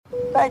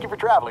Thank you for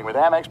traveling with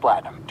Amex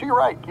Platinum. To your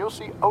right, you'll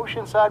see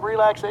oceanside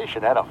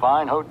relaxation at a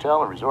fine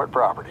hotel and resort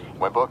property.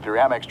 When booked through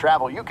Amex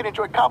Travel, you can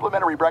enjoy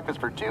complimentary breakfast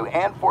for 2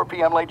 and 4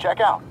 p.m. late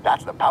checkout.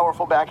 That's the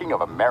powerful backing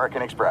of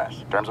American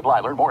Express. Terms apply.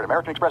 Learn more at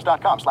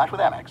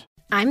americanexpress.com/withAmex.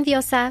 I'm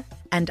Diosa.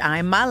 And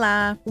I'm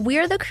Mala.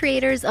 We're the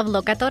creators of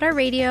Locatora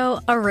Radio,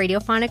 a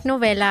radiophonic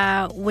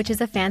novela, which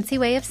is a fancy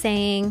way of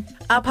saying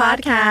a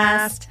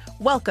podcast.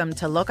 Welcome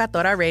to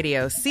Locatora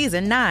Radio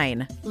Season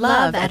 9.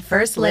 Love at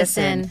First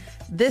Listen.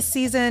 This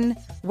season,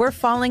 we're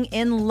falling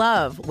in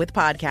love with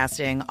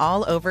podcasting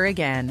all over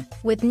again.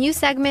 With new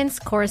segments,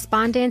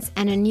 correspondence,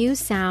 and a new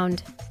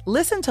sound.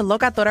 Listen to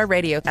Locatora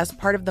Radio as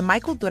part of the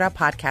Michael Dura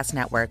Podcast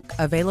Network,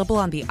 available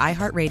on the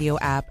iHeartRadio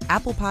app,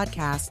 Apple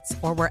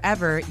Podcasts, or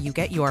wherever you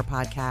get your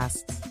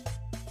podcasts.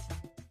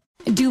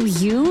 Do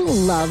you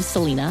love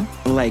Selena?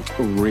 Like,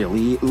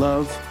 really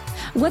love?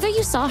 Whether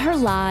you saw her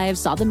live,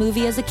 saw the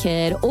movie as a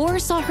kid, or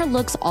saw her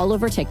looks all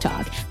over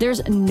TikTok,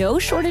 there's no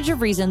shortage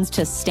of reasons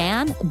to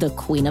stan the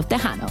Queen of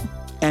Tejano.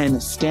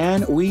 And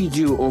Stan, we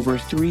do over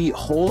 3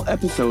 whole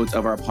episodes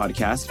of our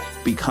podcast,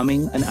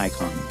 Becoming an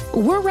Icon.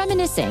 We're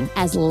reminiscing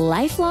as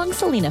lifelong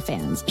Selena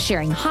fans,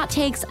 sharing hot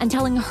takes and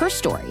telling her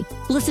story.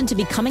 Listen to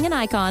Becoming an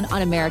Icon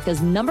on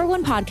America's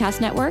 #1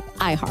 podcast network,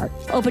 iHeart.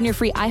 Open your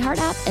free iHeart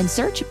app and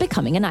search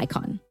Becoming an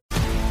Icon.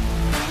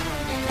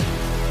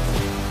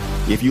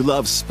 If you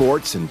love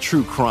sports and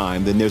true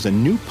crime, then there's a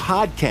new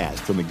podcast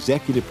from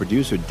executive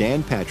producer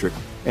Dan Patrick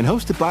and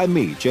hosted by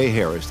me, Jay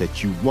Harris,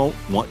 that you won't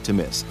want to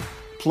miss.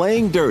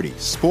 Playing Dirty: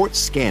 Sports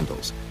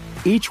Scandals.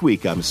 Each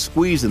week, I'm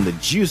squeezing the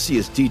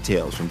juiciest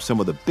details from some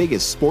of the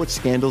biggest sports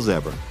scandals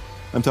ever.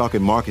 I'm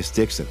talking Marcus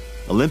Dixon,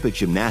 Olympic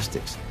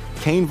gymnastics,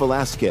 Cain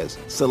Velasquez,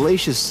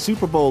 salacious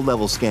Super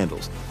Bowl-level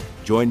scandals.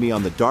 Join me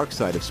on the dark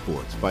side of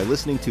sports by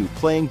listening to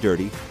Playing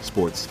Dirty: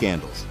 Sports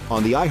Scandals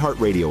on the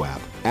iHeartRadio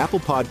app, Apple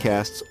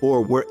Podcasts,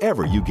 or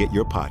wherever you get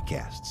your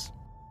podcasts.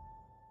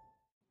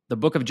 The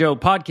Book of Joe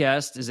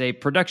podcast is a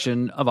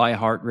production of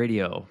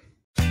iHeartRadio.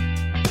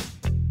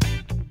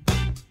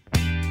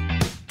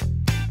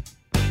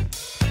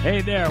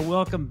 Hey there,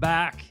 welcome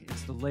back.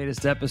 It's the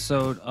latest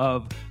episode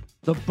of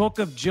the Book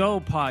of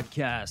Joe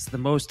podcast, the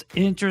most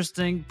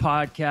interesting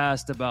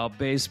podcast about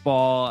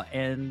baseball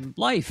and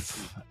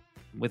life,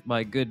 with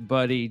my good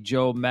buddy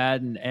Joe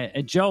Madden.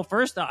 And Joe,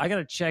 first I got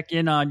to check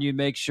in on you,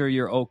 make sure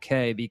you're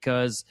okay,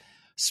 because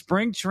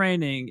spring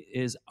training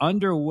is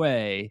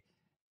underway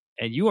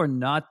and you are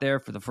not there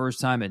for the first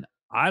time in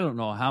I don't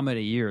know how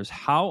many years.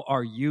 How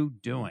are you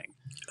doing?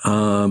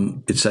 I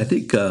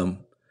think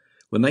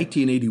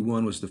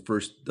 1981 was the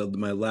first,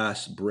 my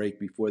last break.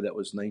 Before that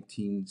was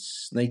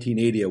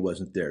 1980. I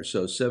wasn't there.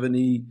 So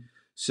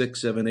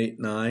 76, 7, 8,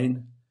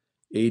 9,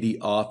 80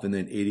 off, and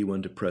then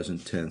 81 to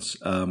present tense.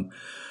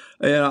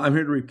 Yeah, I'm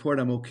here to report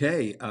I'm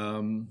okay.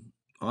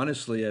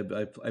 Honestly,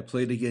 I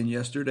played again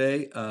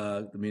yesterday,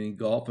 meaning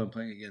golf. I'm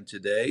playing again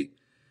today.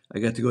 I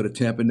got to go to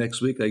Tampa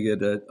next week. I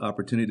get an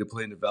opportunity to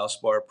play in the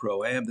Valspar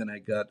Pro-Am. Then I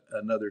got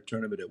another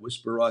tournament at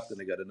Whisper Rock. Then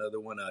I got another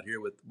one out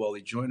here with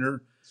Wally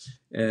Joyner.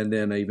 And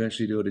then I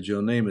eventually do it to Joe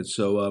Namath.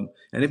 So,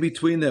 and in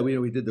between that,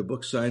 we did the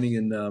book signing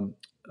in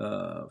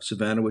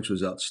Savannah, which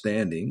was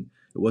outstanding.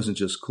 It wasn't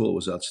just cool, it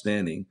was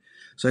outstanding.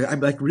 So I'm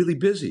like really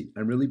busy.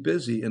 I'm really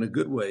busy in a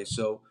good way.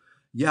 So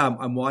yeah,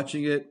 I'm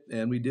watching it.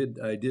 And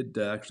I did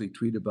actually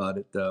tweet about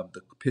it, the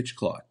pitch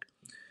clock.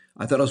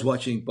 I thought I was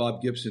watching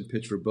Bob Gibson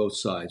pitch for both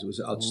sides. It was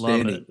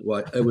outstanding.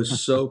 It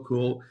was so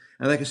cool.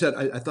 And like I said,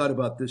 I thought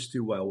about this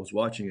too while I was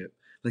watching it.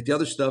 Like the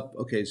other stuff,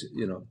 okay,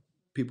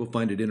 people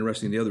find it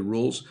interesting, the other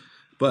rules.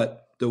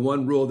 But the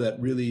one rule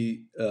that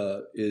really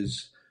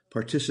is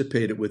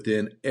participated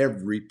within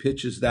every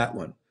pitch is that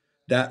one.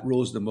 That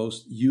rule is the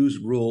most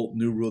used rule,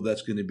 new rule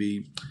that's going to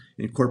be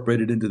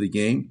incorporated into the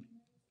game.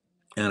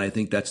 And I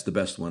think that's the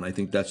best one. I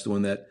think that's the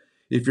one that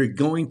if you're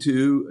going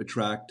to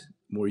attract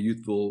more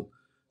youthful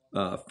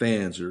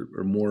fans or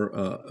more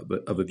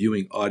of a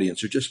viewing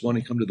audience, or just want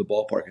to come to the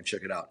ballpark and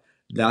check it out,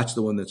 that's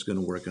the one that's going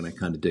to work, and I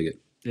kind of dig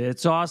it.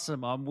 It's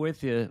awesome. I'm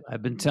with you.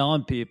 I've been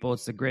telling people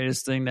it's the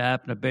greatest thing to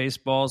happen to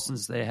baseball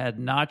since they had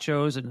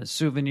nachos and a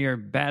souvenir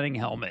batting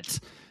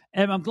helmet.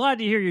 And I'm glad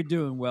to hear you're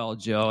doing well,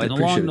 Joe. And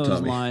along those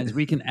lines,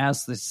 we can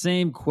ask the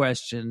same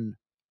question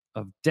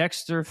of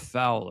Dexter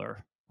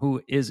Fowler,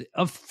 who is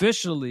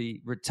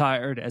officially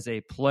retired as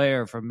a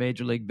player from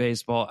Major League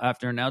Baseball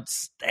after an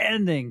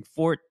outstanding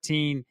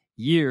 14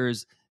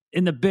 years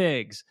in the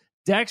bigs.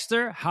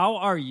 Dexter, how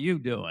are you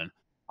doing?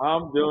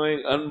 I'm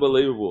doing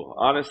unbelievable.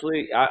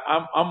 Honestly,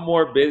 I'm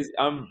more busy.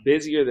 I'm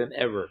busier than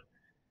ever.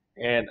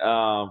 And,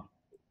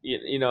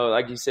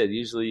 like you said,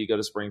 usually you go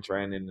to spring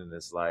training and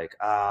it's like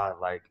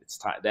it's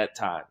time.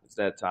 It's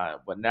that time.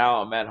 But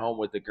now I'm at home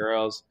with the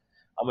girls.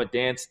 I'm a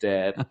dance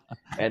dad,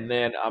 and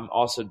then I'm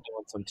also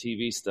doing some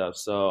TV stuff.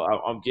 So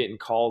I'm getting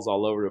calls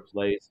all over the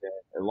place,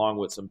 along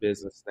with some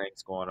business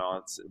things going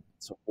on,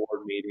 some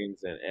board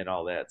meetings and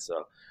all that.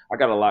 So I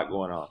got a lot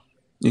going on.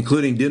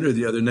 Including dinner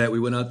the other night. We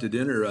went out to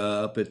dinner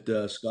up at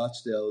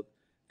Scottsdale.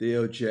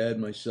 Theo, Chad,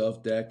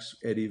 myself, Dex,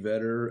 Eddie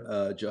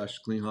Vedder, Josh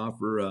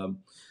Klinghoffer,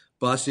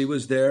 Bussy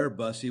was there.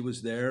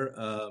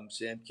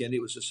 Sam Kennedy.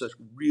 It was just such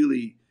a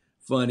really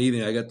fun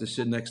evening. I got to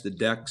sit next to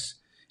Dex,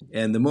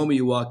 and the moment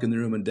you walk in the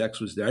room and Dex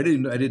was there, I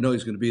didn't know he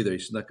was going to be there. He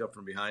snuck up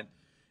from behind,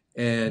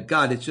 and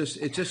God, it's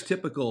just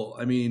typical.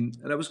 I mean,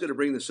 and I was going to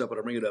bring this up, but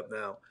I'll bring it up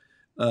now.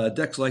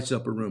 Dex lights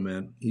up a room,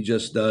 man. He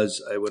just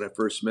does. When I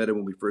first met him,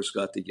 when we first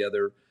got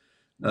together,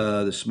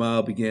 the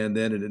smile began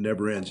then, and it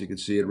never ends. You can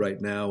see it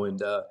right now,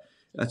 and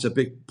that's a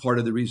big part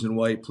of the reason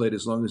why he played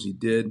as long as he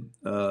did.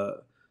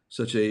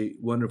 Such a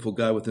wonderful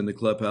guy within the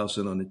clubhouse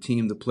and on the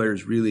team. The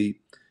players really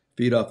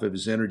feed off of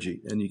his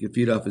energy, and you can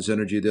feed off his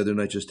energy the other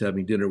night just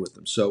having dinner with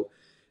him. So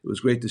it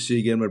was great to see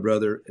again, my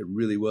brother. It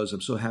really was.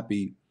 I'm so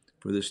happy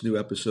for this new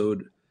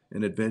episode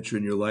and adventure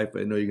in your life.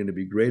 I know you're going to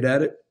be great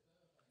at it,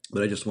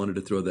 but I just wanted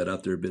to throw that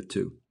out there a bit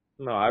too.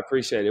 No, I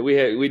appreciate it.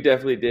 We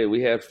definitely did.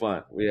 We had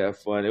fun.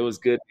 It was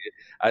good.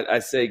 I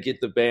say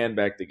get the band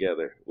back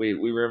together.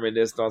 We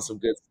reminisced on some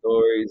good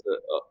stories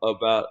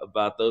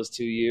about those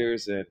 2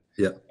 years, and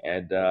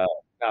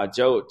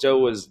Joe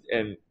was,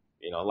 and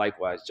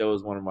likewise, Joe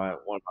is one of my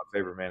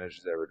favorite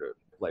managers ever to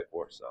play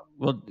for. So,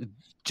 well,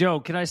 Joe,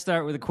 can I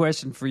start with a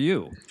question for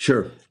you?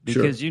 Sure.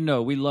 Because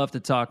we love to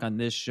talk on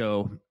this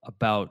show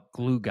about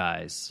glue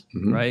guys,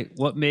 right?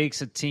 What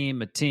makes a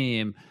team a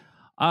team?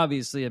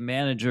 Obviously, a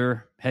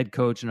manager, head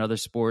coach in other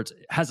sports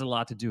has a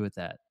lot to do with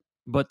that.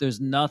 But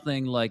there's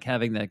nothing like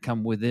having that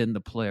come within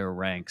the player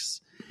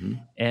ranks. Mm-hmm.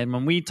 And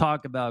when we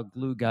talk about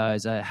glue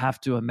guys, I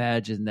have to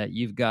imagine that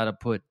you've got to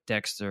put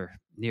Dexter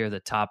near the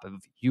top of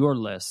your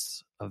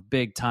list of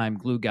big-time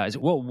glue guys.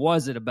 What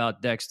was it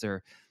about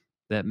Dexter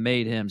that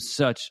made him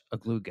such a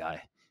glue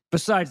guy,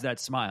 besides that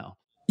smile?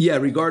 Yeah,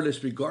 regardless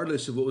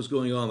of what was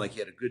going on, like he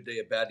had a good day,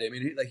 a bad day. I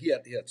mean, he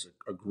had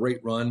a great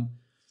run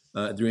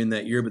during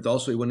that year, but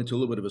also he went into a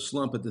little bit of a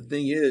slump. But the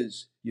thing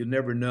is, you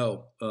never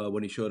know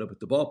when he showed up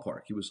at the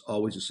ballpark. He was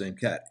always the same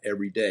cat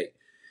every day.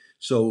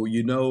 So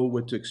you know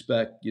what to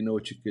expect. You know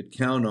what you could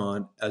count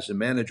on as a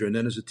manager and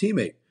then as a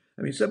teammate.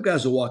 I mean, some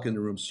guys will walk in the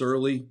room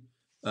surly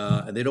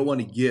and they don't want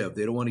to give.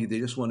 They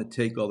just want to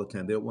take all the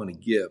time. They don't want to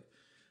give.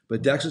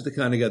 But Dex is the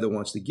kind of guy that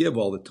wants to give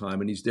all the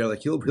time. And he's there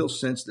like he'll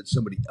sense that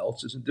somebody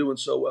else isn't doing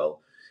so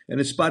well.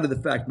 And in spite of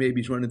the fact maybe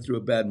he's running through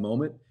a bad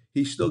moment,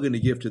 he's still going to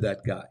give to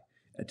that guy.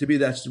 And to me,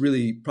 that's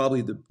really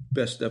probably the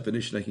best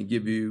definition I can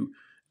give you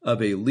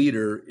of a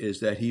leader is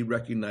that he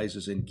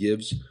recognizes and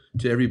gives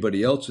to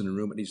everybody else in the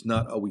room, and he's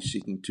not always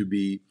seeking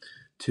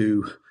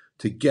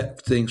to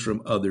get things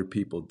from other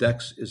people.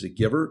 Dex is a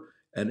giver,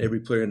 and every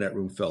player in that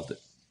room felt it.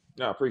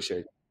 No, I appreciate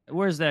it.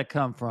 Where's that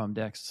come from,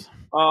 Dex?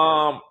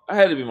 I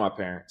had to be my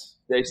parents.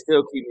 They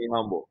still keep me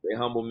humble. They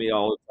humble me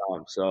all the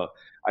time. So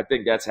I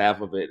think that's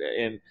half of it.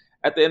 And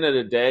at the end of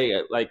the day,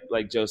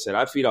 like Joe said,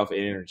 I feed off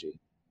energy.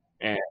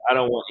 And I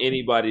don't want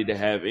anybody to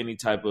have any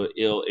type of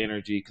ill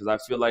energy because I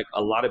feel like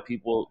a lot of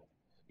people,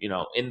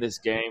 in this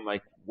game,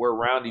 like we're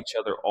around each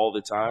other all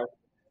the time,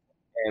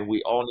 and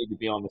we all need to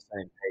be on the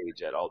same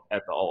page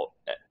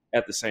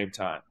at the same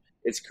time.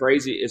 It's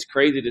crazy. It's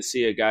crazy to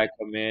see a guy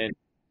come in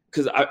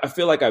because I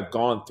feel like I've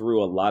gone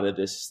through a lot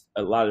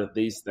of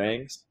these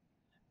things,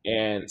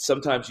 and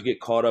sometimes you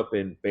get caught up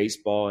in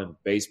baseball and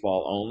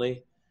baseball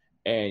only,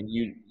 and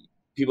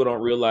people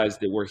don't realize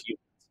that we're humans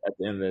at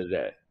the end of the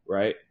day,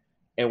 right?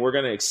 And we're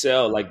going to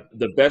excel. Like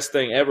the best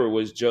thing ever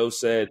was Joe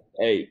said,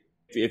 hey,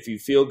 if you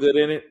feel good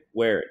in it,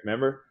 wear it.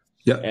 Remember?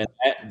 Yeah. And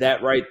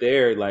that right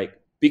there, like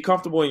be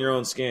comfortable in your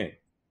own skin.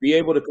 Be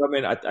able to come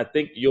in. I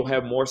think you'll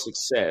have more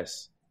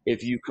success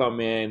if you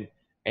come in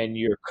and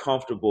you're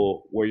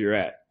comfortable where you're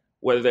at.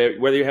 Whether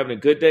you're having a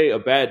good day, a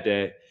bad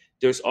day,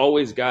 there's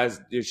always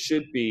guys. There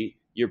should be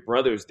your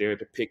brothers there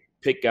to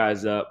pick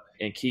guys up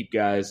and keep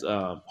guys,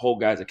 hold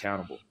guys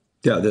accountable.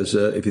 Yeah, there's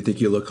if you think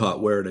you look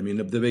hot, wear it. I mean,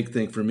 the big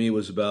thing for me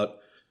was about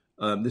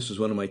this is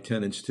one of my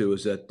tenets too,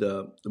 is that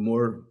the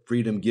more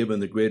freedom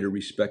given, the greater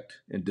respect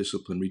and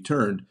discipline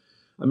returned.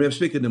 I mean, I'm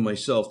speaking to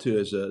myself too,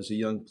 as a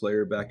young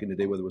player back in the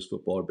day, whether it was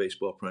football or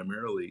baseball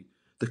primarily.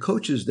 The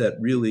coaches that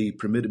really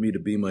permitted me to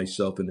be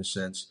myself in a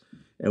sense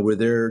and were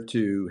there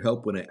to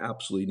help when I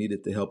absolutely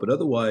needed the help. But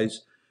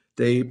otherwise,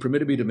 they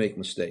permitted me to make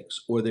mistakes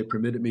or they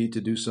permitted me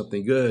to do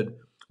something good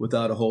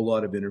without a whole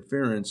lot of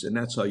interference. And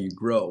that's how you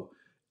grow.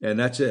 And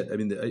that's it. I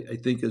mean, I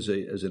think as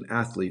an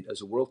athlete,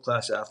 as a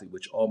world-class athlete,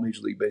 which all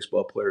Major League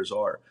Baseball players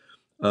are,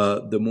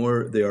 the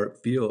more they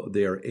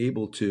are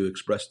able to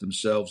express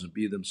themselves and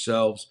be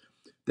themselves,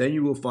 then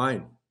you will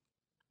find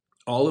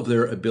all of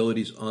their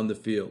abilities on the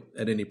field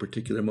at any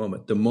particular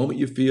moment. The moment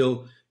you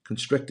feel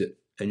constricted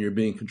and you're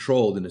being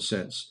controlled in a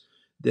sense,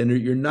 then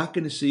you're not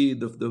going to see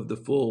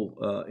the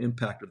full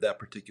impact of that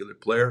particular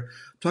player.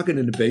 Talking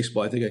into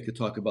baseball, I think I could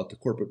talk about the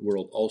corporate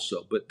world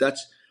also, but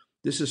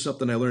this is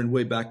something I learned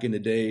way back in the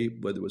day,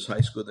 whether it was high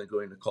school, then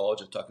going to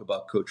college. I talk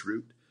about Coach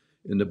Root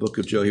in the book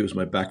of Joe. He was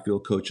my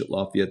backfield coach at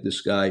Lafayette.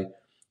 This guy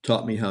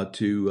taught me how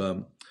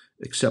to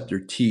accept or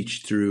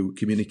teach through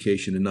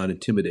communication and not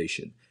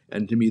intimidation.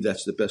 And to me,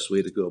 that's the best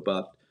way to go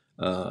about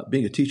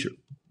being a teacher.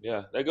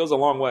 Yeah, that goes a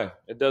long way.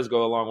 It does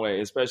go a long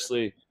way,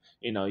 especially,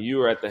 you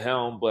were at the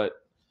helm, but,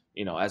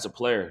 as a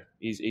player,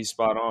 he's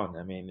spot on.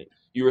 I mean,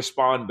 you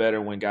respond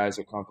better when guys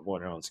are comfortable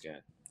in their own skin.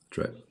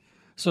 That's right.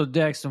 So,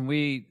 Dex,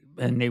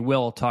 and they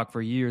will talk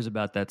for years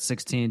about that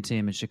 16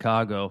 team in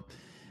Chicago.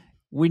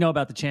 We know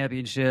about the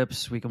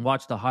championships. We can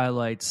watch the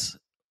highlights.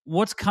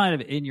 What's kind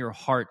of in your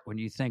heart when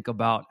you think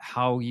about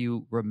how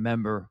you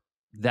remember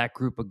that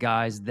group of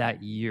guys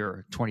that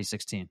year,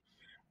 2016?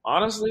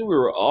 Honestly, we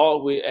were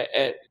all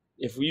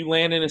if you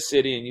land in a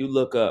city and you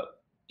look up,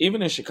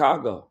 even in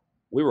Chicago,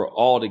 we were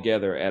all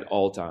together at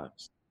all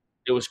times.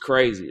 It was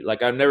crazy.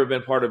 Like, I've never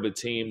been part of a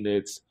team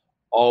that's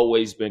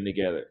always been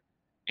together.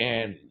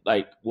 And,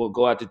 like, we'll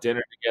go out to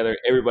dinner together.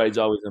 Everybody's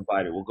always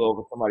invited. We'll go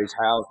over to somebody's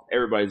house.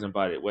 Everybody's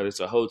invited, whether it's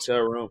a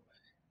hotel room.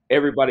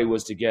 Everybody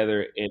was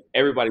together, and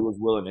everybody was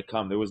willing to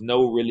come. There was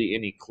no really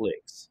any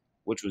cliques,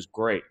 which was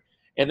great.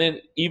 And then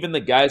even the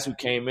guys who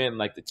came in,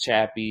 like the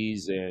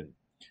Chappies and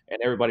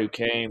everybody who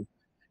came,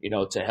 you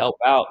know, to help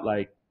out,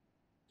 like,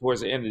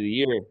 towards the end of the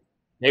year,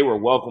 they were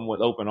welcomed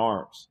with open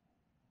arms.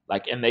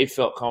 Like, and they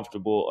felt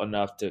comfortable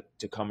enough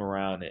to come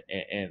around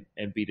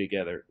and be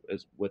together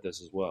with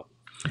us as well.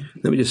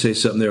 Let me just say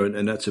something there,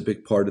 and that's a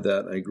big part of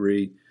that. I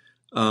agree.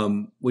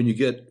 When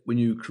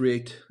you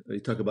create, you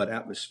talk about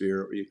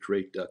atmosphere, or you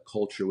create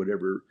culture,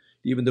 whatever.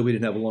 Even though we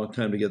didn't have a long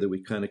time together,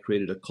 we kind of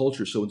created a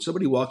culture. So when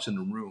somebody walks in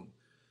a room,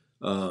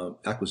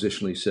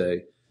 acquisitionally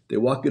say, they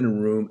walk in a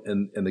room,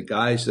 and the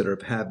guys that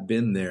have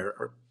been there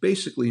are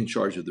basically in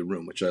charge of the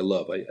room, which I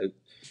love.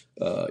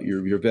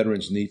 Your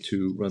veterans need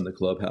to run the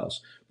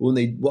clubhouse. But when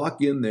they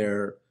walk in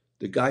there,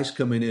 the guys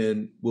coming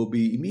in will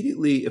be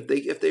immediately, if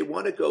they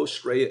want to go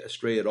astray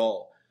at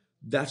all,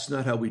 that's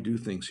not how we do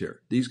things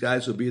here. These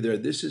guys will be there.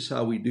 This is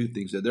how we do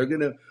things. They're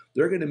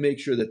gonna make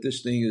sure that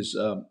this thing is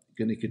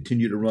going to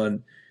continue to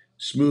run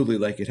smoothly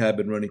like it had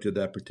been running to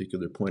that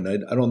particular point.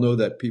 I don't know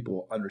that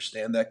people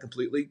understand that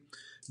completely,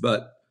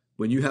 but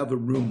when you have a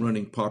room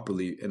running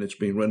properly and it's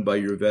being run by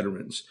your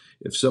veterans,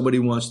 if somebody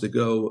wants to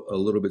go a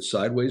little bit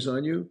sideways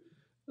on you,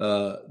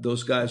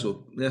 those guys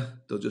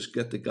they'll just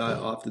get the guy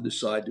off to the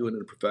side, do it in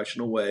a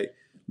professional way.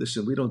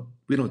 Listen, we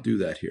don't do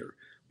that here.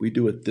 We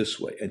do it this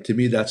way. And to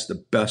me, that's the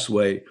best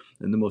way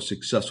and the most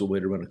successful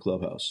way to run a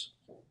clubhouse.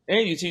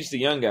 And you teach the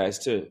young guys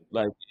too.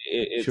 Like,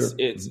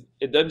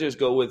 it doesn't just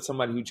go with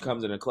somebody who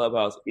comes in a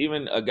clubhouse,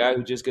 even a guy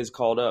who just gets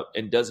called up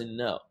and doesn't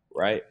know.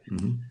 Right.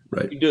 Mm-hmm.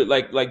 Right. You do it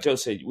like Joe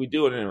said, we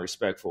do it in a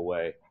respectful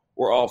way.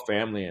 We're all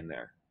family in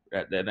there.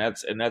 And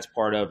that's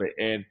part of it.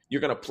 And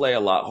you're going to play a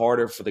lot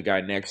harder for the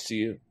guy next to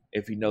you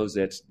if he knows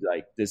that,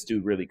 like, this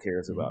dude really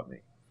cares about me.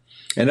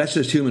 And that's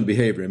just human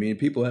behavior. I mean,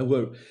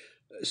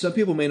 some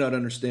people may not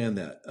understand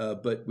that,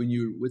 but when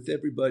you're with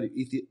everybody,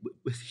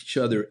 with each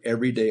other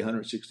every day,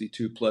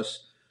 162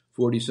 plus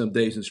 40 some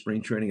days in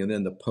spring training, and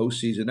then the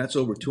postseason, that's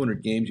over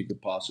 200 games you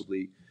could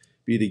possibly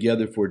be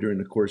together for during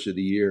the course of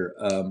the year.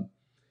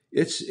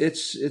 It's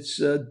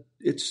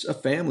a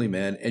family,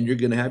 man, and you're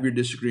going to have your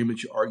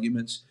disagreements, your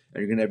arguments,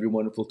 and you're going to have your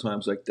wonderful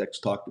times like Dex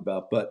talked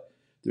about. But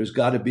there's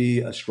got to be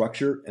a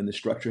structure, and the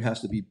structure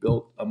has to be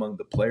built among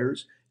the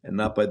players and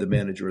not by the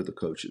manager or the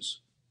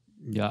coaches.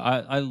 Yeah,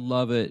 I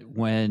love it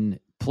when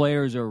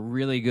players are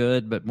really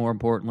good, but more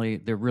importantly,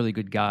 they're really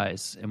good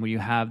guys. And when you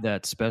have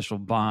that special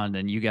bond,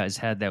 and you guys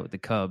had that with the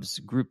Cubs,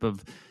 a group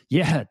of,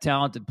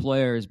 talented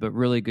players, but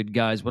really good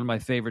guys. One of my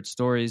favorite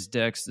stories,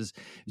 Dex, it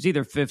was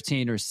either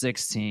 15 or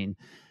 16,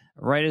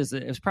 right?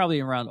 It was probably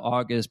around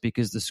August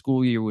because the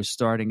school year was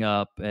starting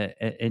up,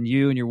 and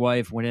you and your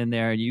wife went in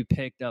there and you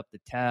picked up the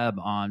tab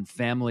on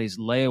families'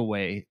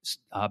 layaway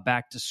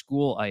back to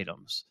school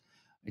items.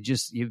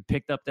 You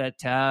picked up that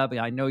tab.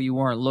 I know you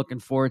weren't looking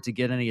for it to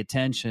get any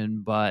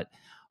attention, but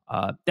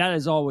that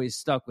has always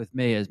stuck with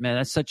me as, man,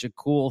 that's such a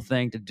cool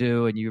thing to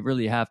do. And you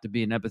really have to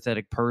be an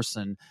empathetic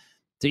person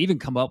to even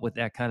come up with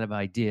that kind of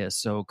idea.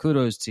 So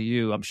kudos to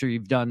you. I'm sure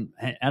you've done,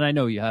 and I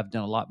know you have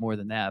done a lot more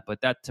than that,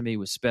 but that to me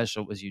was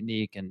special, was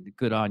unique, and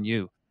good on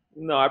you.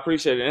 No, I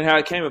appreciate it. And how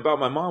it came about,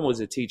 my mom was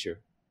a teacher,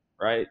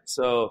 right?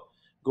 So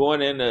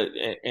going into,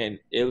 and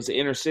it was the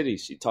inner city.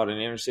 She taught in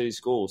inner city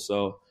school.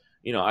 So,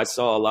 I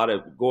saw a lot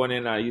of going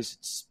in. I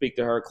used to speak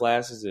to her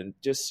classes and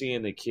just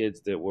seeing the kids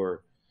that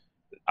were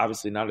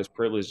obviously not as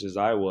privileged as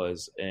I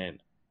was.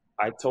 And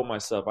I told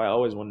myself I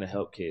always wanted to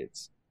help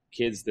kids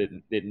that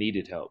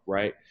needed help,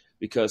 right?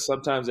 Because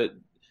sometimes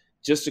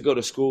just to go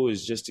to school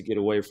is just to get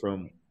away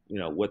from,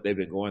 what they've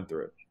been going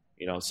through.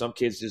 Some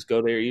kids just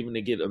go there even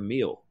to get a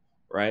meal,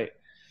 right?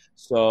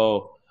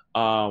 So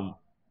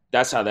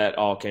that's how that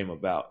all came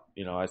about.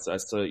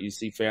 So you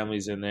see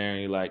families in there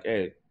and you're like,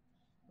 hey,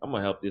 I'm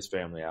going to help this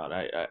family out.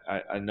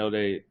 I know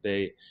they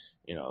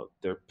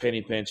they're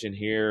penny pinching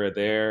here or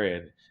there.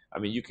 And I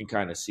mean, you can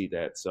kind of see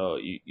that. So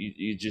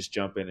you just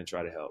jump in and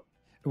try to help.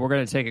 We're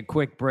going to take a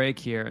quick break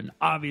here. And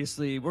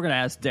obviously we're going to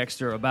ask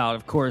Dexter about,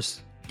 of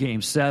course,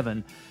 Game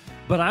 7.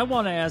 But I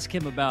want to ask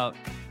him about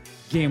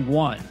Game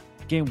 1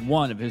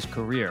 of his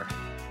career.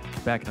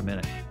 Back in a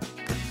minute.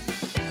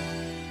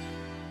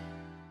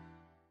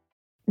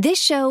 This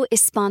show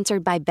is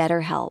sponsored by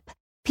BetterHelp.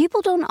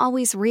 People don't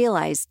always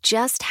realize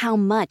just how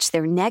much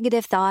their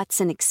negative thoughts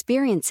and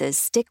experiences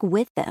stick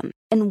with them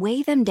and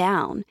weigh them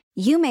down.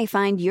 You may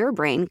find your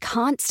brain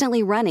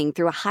constantly running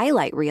through a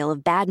highlight reel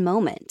of bad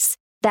moments.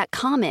 That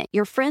comment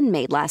your friend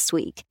made last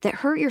week that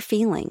hurt your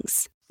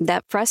feelings.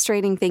 That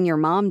frustrating thing your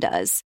mom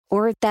does.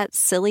 Or that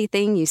silly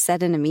thing you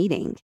said in a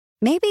meeting.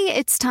 Maybe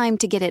it's time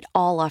to get it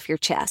all off your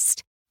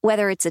chest.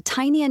 Whether it's a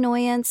tiny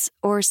annoyance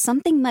or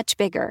something much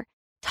bigger,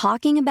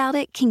 talking about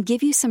it can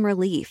give you some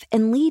relief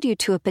and lead you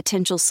to a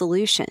potential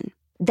solution.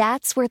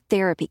 That's where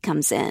therapy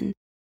comes in.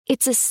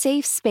 It's a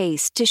safe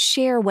space to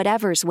share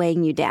whatever's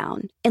weighing you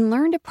down and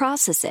learn to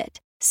process it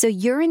so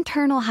your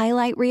internal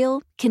highlight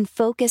reel can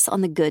focus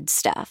on the good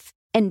stuff.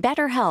 And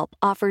BetterHelp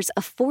offers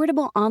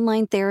affordable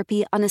online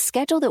therapy on a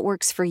schedule that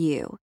works for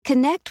you.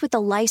 Connect with a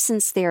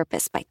licensed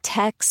therapist by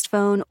text,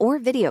 phone, or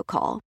video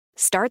call.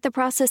 Start the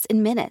process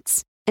in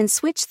minutes and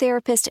switch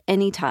therapist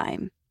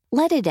anytime.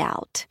 Let it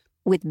out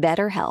with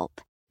BetterHelp.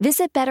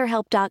 Visit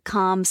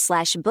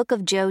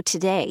BetterHelp.com/bookofjoe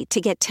today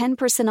to get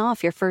 10%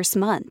 off your first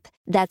month.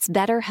 That's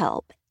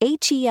BetterHelp,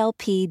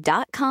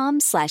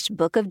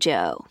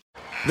 HELP.com/bookofjoe.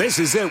 This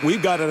is it.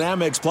 We've got an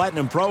Amex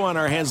Platinum Pro on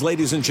our hands,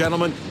 ladies and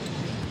gentlemen.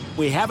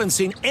 We haven't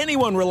seen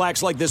anyone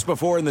relax like this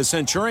before in the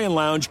Centurion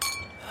Lounge.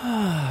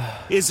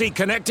 Is he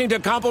connecting to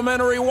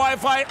complimentary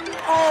Wi-Fi?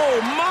 Oh,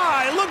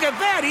 my. Look at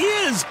that. He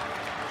is.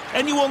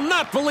 And you will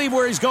not believe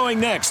where he's going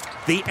next.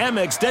 The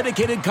Amex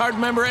dedicated card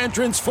member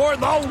entrance for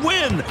the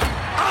win.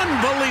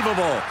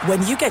 Unbelievable.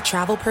 When you get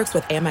travel perks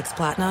with Amex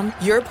Platinum,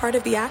 you're part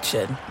of the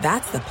action.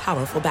 That's the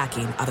powerful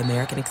backing of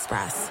American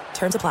Express.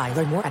 Terms apply.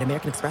 Learn more at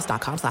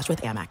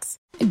americanexpress.com/withAmex.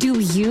 Do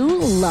you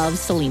love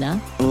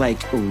Selena?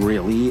 Like,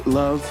 really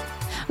love?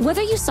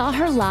 Whether you saw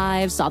her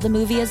live, saw the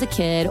movie as a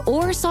kid,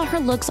 or saw her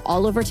looks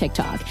all over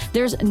TikTok,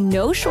 there's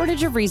no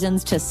shortage of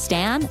reasons to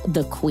stan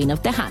the Queen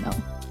of Tejano.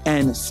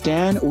 And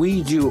Stan,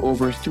 we do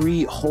over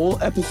 3 whole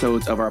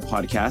episodes of our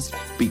podcast,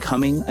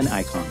 Becoming an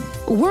Icon.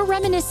 We're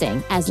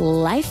reminiscing as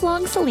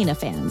lifelong Selena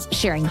fans,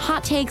 sharing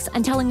hot takes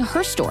and telling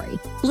her story.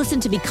 Listen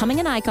to Becoming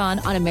an Icon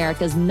on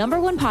America's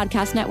 #1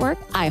 podcast network,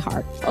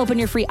 iHeart. Open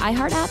your free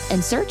iHeart app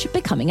and search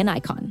Becoming an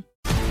Icon.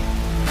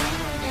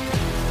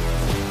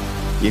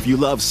 If you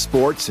love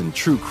sports and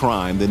true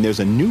crime, then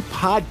there's a new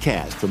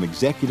podcast from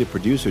executive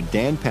producer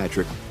Dan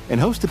Patrick and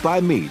hosted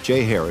by me,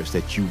 Jay Harris,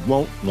 that you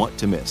won't want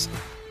to miss.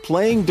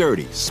 Playing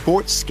Dirty: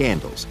 Sports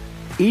Scandals.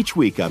 Each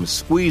week, I'm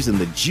squeezing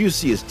the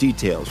juiciest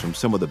details from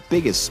some of the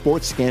biggest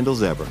sports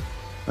scandals ever.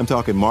 I'm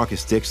talking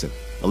Marcus Dixon,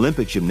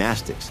 Olympic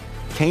gymnastics,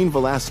 Cain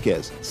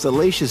Velasquez,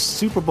 salacious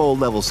Super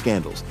Bowl-level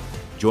scandals.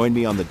 Join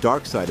me on the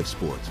dark side of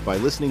sports by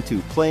listening to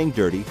Playing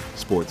Dirty: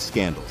 Sports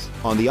Scandals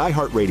on the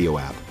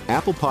iHeartRadio app,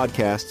 Apple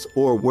Podcasts,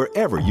 or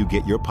wherever you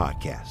get your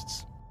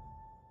podcasts.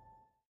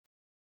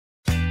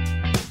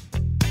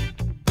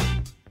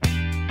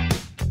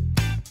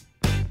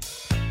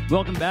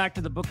 Welcome back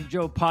to the Book of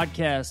Joe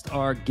podcast.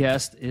 Our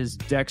guest is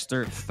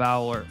Dexter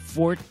Fowler.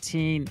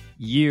 14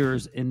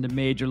 years in the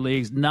major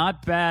leagues.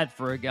 Not bad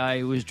for a guy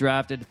who was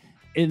drafted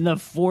in the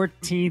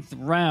 14th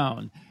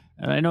round.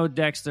 And I know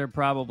Dexter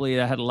probably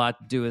had a lot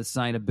to do with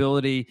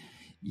signability.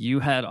 You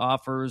had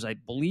offers, I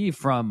believe,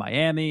 from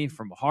Miami,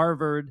 from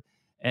Harvard,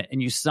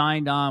 and you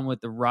signed on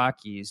with the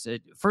Rockies.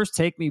 First,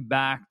 take me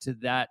back to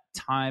that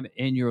time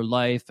in your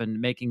life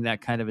and making that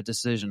kind of a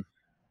decision.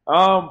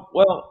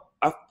 Well,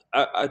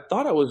 I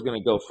thought I was going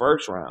to go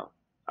first round.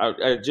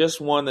 I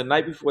just won the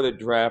night before the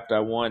draft. I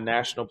won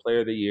National Player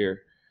of the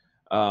Year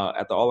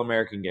at the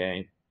All-American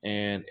game.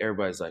 And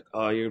everybody's like,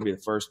 oh, you're going to be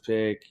the first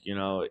pick,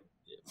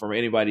 from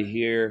anybody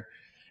here.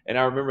 And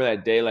I remember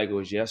that day like it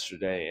was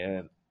yesterday.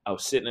 And I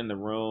was sitting in the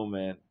room,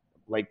 and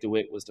Blake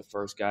DeWitt was the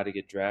first guy to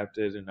get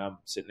drafted. And I'm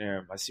sitting there,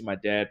 and I see my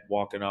dad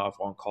walking off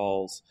on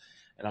calls.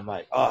 And I'm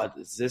like, oh,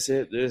 is this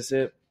it? This is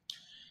it?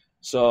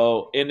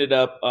 So ended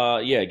up,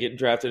 getting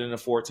drafted in the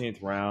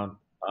 14th round.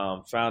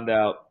 Found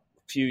out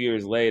a few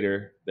years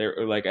later,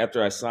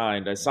 after I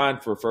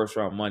signed for first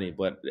round money,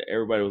 but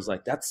everybody was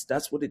like,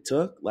 that's what it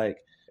took.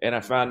 And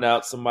I found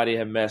out somebody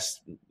had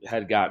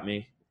got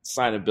me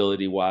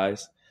signability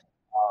wise.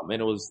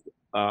 And it was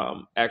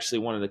actually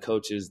one of the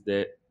coaches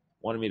that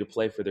wanted me to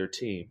play for their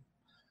team.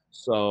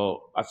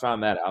 So I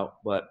found that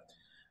out, but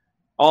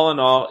all in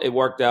all, it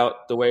worked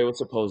out the way it was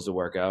supposed to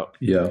work out.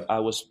 Yeah. I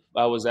was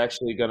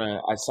actually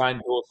I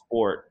signed dual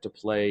sport to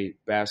play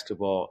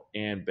basketball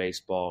and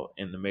baseball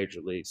in the major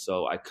league.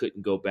 So I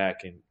couldn't go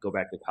back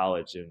to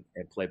college and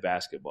play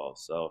basketball.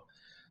 So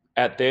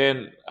at the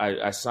end,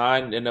 I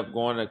signed, ended up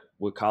going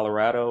with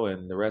Colorado,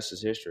 and the rest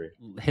is history.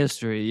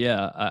 History,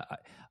 yeah.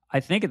 I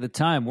think at the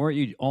time, weren't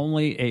you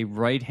only a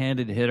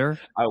right-handed hitter?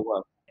 I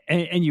was.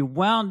 And you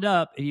wound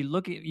up, and you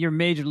look at your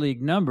major league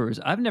numbers.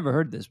 I've never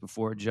heard this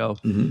before, Joe.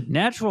 Mm-hmm.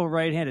 Natural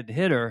right-handed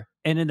hitter,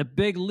 and in the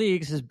big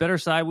leagues, his better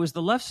side was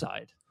the left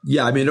side.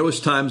 Yeah, there was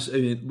times,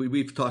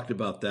 we've talked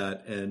about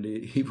that, and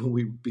even when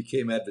we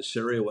became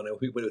adversarial when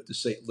we went to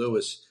St.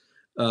 Louis,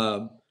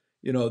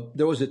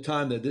 there was a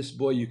time that this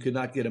boy, you could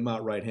not get him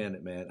out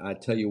right-handed, man. I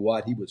tell you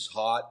what, he was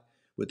hot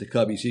with the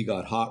Cubbies. He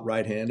got hot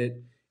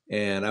right-handed,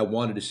 and I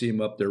wanted to see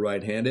him up there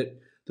right-handed.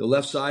 The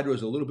left side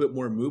was a little bit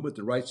more movement.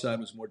 The right side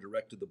was more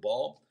direct to the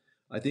ball.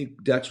 I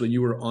think that's when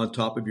you were on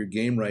top of your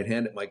game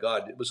right-handed. My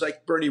God, it was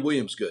like Bernie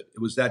Williams good.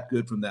 It was that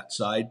good from that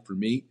side for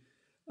me.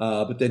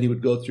 But then he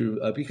would go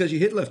through because you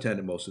hit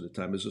left-handed most of the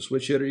time. As a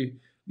switch hitter, you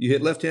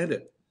hit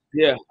left-handed.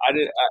 Yeah, I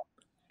did.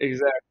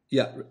 Exactly.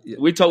 Yeah.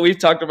 We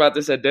talked about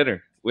this at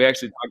dinner. We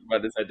actually talked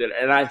about this at dinner.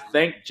 And I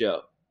thanked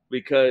Joe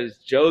because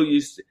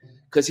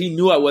because he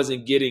knew I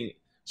wasn't getting.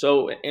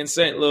 So in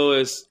St.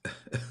 Louis,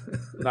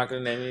 I'm not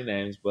going to name any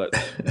names, but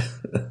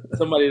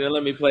somebody that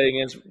let me play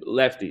against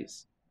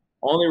lefties.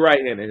 Only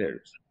right-handed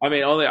hitters. I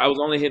was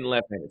only hitting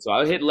left-handed. So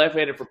I hit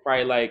left-handed for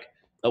probably like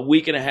a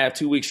week and a half,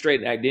 2 weeks straight,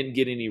 and I didn't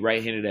get any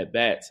right-handed at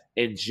bats.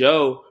 And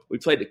Joe, we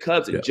played the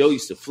Cubs, and Joe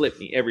used to flip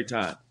me every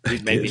time.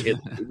 He'd make me hit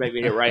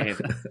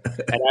right-handed.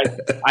 And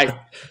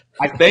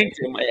I thanked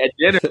him at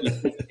dinner.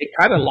 It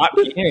kind of locked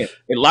me in.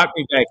 It locked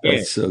me back in.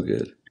 That's so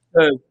good.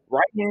 Because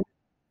right-handed,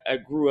 I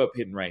grew up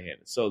hitting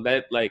right-handed. So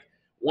that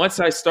once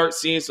I start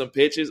seeing some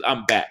pitches,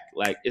 I'm back.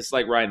 Like, it's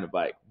like riding a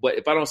bike. But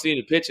if I don't see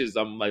any pitches,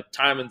 I'm like,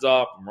 timing's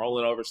off. I'm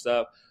rolling over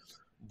stuff.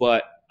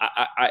 But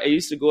I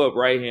used to go up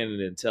right-handed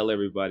and tell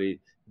everybody,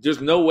 there's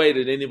no way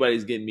that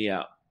anybody's getting me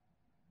out.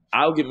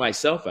 I'll get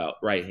myself out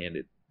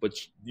right-handed, but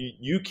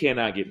you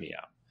cannot get me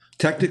out.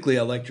 Technically,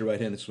 I liked your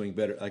right-handed swing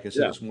better. Like I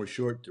said, it's more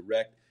short,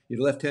 direct.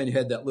 Your left hand, you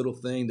had that little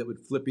thing that would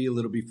flip you a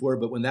little before.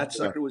 But when that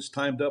sucker was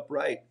timed up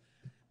right,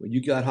 when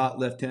you got hot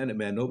left-handed,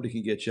 man, nobody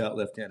can get you out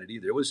left-handed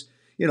either. It was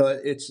 –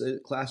 it's a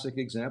classic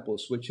example. A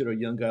switch hitter, a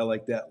young guy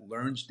like that,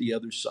 learns the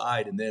other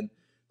side. And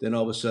then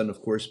all of a sudden,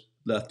 of course,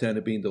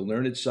 left-handed being the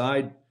learned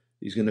side,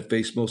 he's going to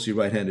face mostly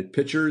right-handed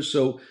pitchers.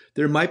 So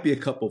there might be a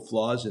couple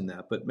flaws in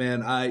that. But,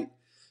 man,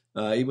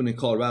 even in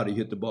Colorado, he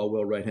hit the ball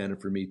well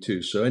right-handed for me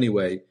too. So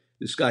anyway,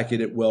 this guy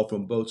could hit well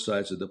from both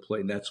sides of the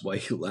plate, and that's why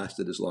he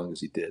lasted as long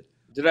as he did.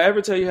 Did I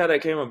ever tell you how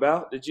that came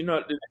about? Did you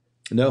know?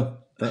 No.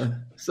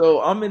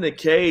 So I'm in the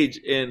cage,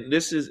 and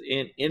this is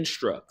in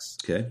Instructs.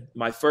 Okay.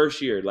 My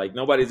first year. Like,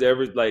 nobody's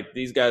ever,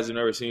 these guys have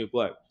never seen me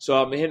play.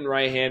 So I'm hitting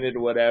right-handed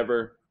or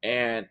whatever,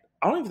 and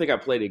I don't even think I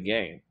played a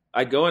game.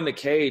 I go in the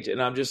cage,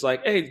 and I'm just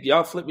like, hey,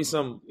 y'all flip me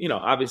some,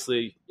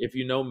 obviously, if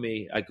you know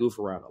me, I goof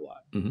around a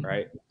lot,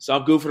 right? So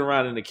I'm goofing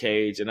around in the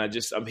cage, and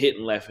I'm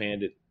hitting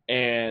left-handed.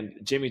 And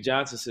Jimmy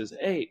Johnson says,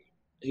 hey,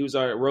 he was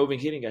our roving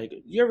hitting guy. He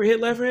goes, you ever hit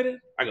left-handed?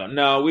 I go,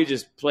 no, we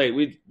just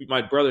played.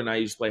 My brother and I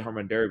used to play home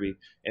run derby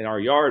in our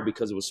yard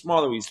because it was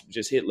smaller. We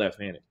just hit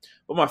left-handed.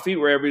 But my feet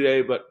were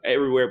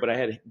everywhere, but I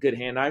had good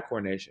hand-eye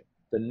coordination.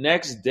 The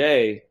next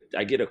day,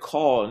 I get a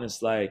call, and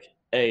it's like,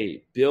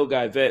 hey, Bill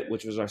Guyvet,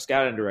 which was our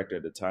scouting director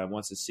at the time,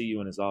 wants to see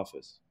you in his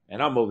office.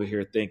 And I'm over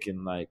here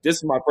thinking, this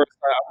is my first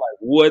time. I'm like,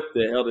 what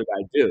the hell did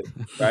I do?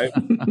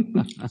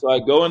 Right? So I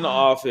go in the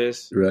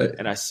office,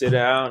 and I sit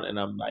down, and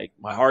I'm like,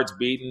 my heart's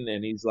beating.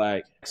 And he's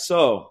like,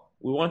 so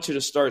we want you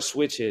to start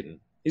switch hitting.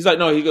 He's like,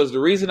 no, he goes, the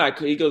reason I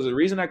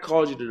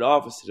called you to the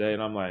office today.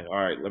 And I'm like, all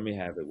right, let me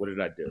have it. What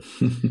did I do?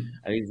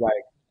 And he's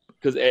like,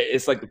 because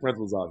it's like the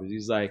principal's office.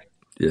 He's like,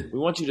 we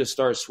want you to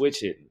start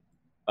switch hitting.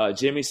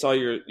 Jimmy saw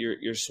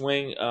your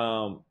swing,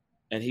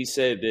 and he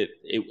said that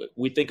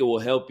we think it will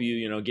help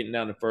you, getting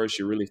down to first.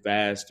 You're really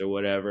fast or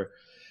whatever.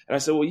 And I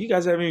said, well, you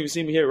guys haven't even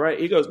seen me hit right.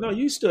 He goes, no,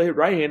 you still hit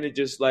right-handed,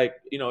 just like,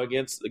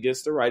 against the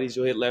righties,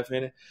 you'll hit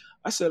left-handed.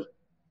 I said,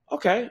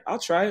 okay, I'll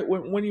try it.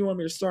 When do you want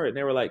me to start? And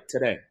they were like,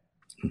 today.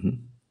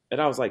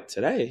 And I was like,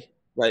 today?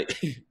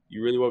 Like,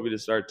 you really want me to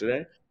start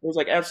today? He was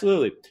like,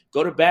 absolutely.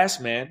 Go to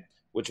Bassman,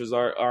 which was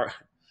our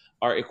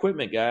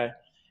equipment guy,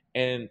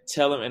 and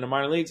tell him in the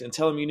minor leagues, and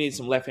tell him you need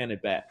some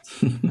left-handed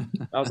bats.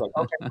 I was like,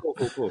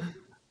 okay, cool.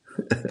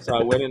 So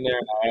I went in there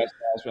and I asked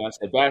Bassman, I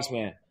said,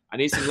 Bassman, I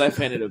need some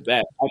left-handed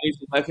bats. I need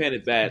some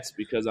left-handed bats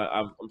because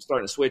I'm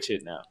starting to switch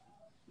it now.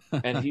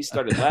 And he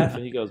started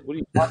laughing. He goes, what are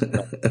you talking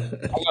about?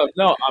 I go,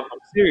 no, I'm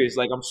serious.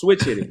 Like, I'm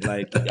switch hitting.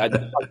 Like, I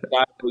just talked to the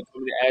guy who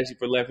told me to ask you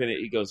for left-handed.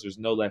 He goes, there's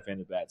no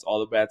left-handed bats. All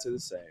the bats are the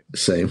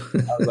same.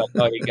 I was like,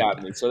 oh, he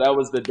got me. So that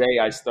was the day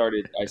I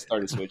started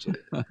switching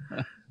it.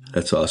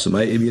 That's awesome.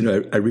 I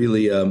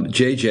really,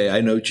 JJ,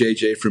 I know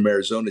JJ from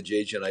Arizona.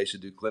 JJ and I used to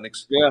do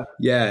clinics.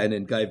 Yeah. And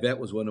then Guy Vett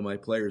was one of my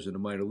players in the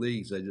minor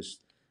leagues. I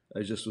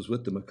just was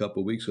with them a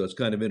couple of weeks ago. It's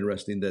kind of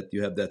interesting that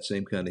you have that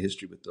same kind of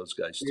history with those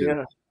guys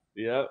too.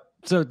 Yeah.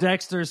 So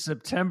Dexter,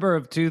 September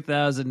of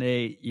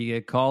 2008, you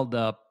get called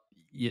up,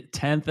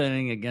 10th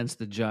inning against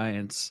the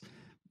Giants.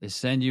 They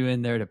send you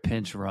in there to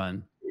pinch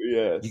run.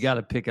 Yes. You got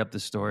to pick up the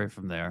story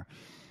from there.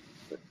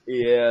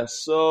 Yeah.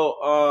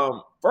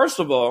 So, first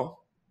of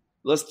all,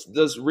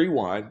 let's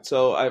rewind.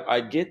 So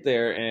I get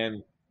there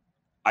and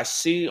I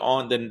see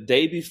on the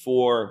day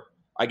before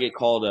I get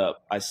called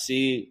up, I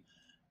see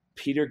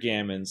Peter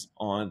Gammons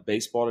on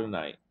Baseball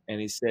Tonight, and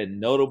he said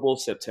notable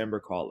September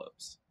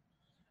call-ups.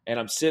 And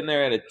I'm sitting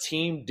there at a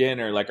team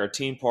dinner, like our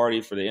team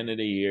party for the end of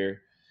the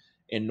year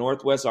in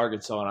Northwest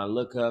Arkansas, and I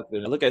look up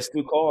and I look at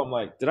Stu Cole. I'm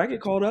like, did I get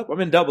called up? I'm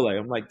in AA.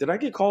 I'm like, did I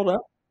get called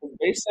up?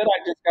 They said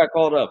I just got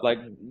called up. Like,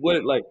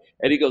 what? Like,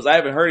 and he goes, I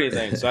haven't heard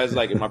anything. So I was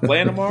like, am I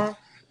playing tomorrow?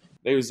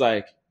 He was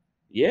like,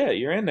 yeah,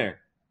 you're in there.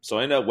 So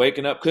I ended up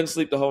waking up, couldn't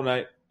sleep the whole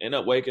night, ended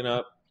up waking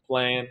up,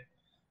 playing,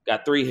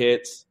 got 3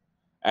 hits.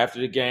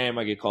 After the game,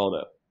 I get called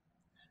up.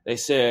 they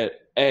said,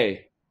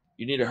 hey,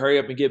 you need to hurry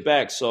up and get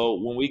back. So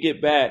when we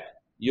get back,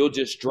 you'll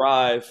just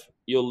drive.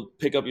 You'll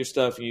pick up your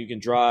stuff and you can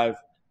drive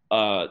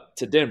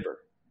to Denver.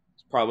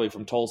 It's probably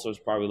from Tulsa. It's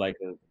probably like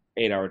an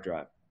 8-hour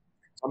drive.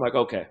 So I'm like,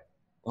 okay.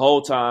 The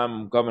whole time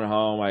I'm coming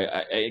home,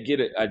 I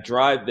get it. I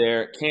drive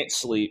there, can't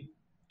sleep.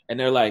 And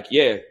they're like,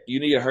 yeah, you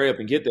need to hurry up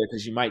and get there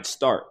because you might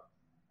start.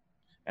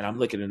 And I'm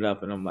looking it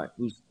up and I'm like,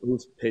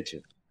 who's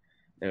pitching?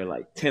 They're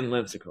like 10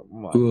 Lincecum.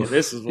 I'm like, yeah,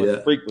 this is when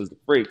the freak was the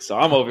freak. So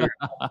I'm over here.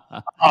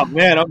 Oh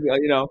man,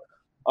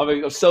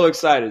 I'm so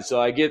excited.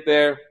 So I get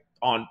there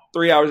on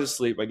 3 hours of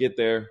sleep. I get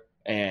there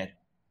and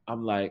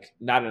I'm like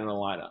not in the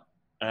lineup.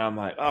 And I'm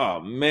like, oh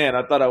man,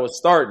 I thought I was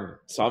starting.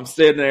 So I'm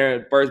sitting there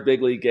in first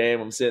big league game.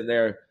 I'm sitting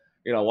there,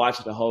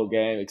 watching the whole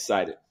game,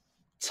 excited.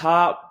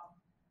 Top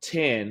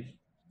 10,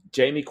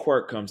 Jamie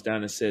Quirk comes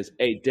down and says,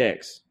 hey,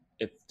 Dex,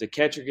 if the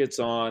catcher gets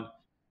on,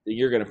 then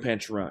you're going to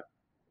pinch run.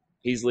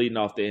 He's leading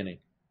off the inning.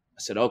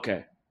 I said,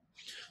 okay.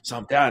 So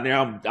I'm down there.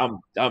 I'm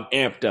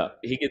amped up.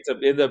 He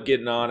ends up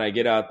getting on. I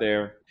get out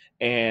there,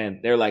 and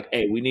they're like,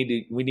 hey, we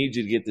need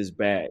you to get this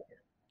bag.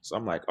 So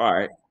I'm like, all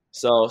right.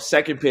 So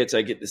second pitch,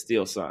 I get the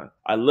steal sign.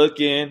 I look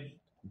in,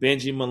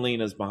 Benji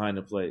Molina's behind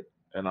the plate,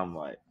 and I'm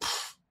like,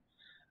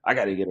 I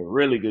got to get a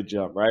really good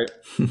jump, right?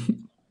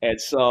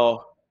 And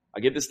so I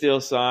get the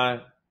steal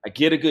sign. I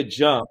get a good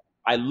jump.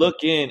 I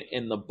look in,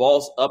 and the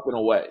ball's up and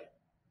away.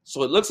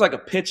 So it looks like a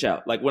pitch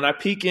out. Like when I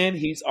peek in,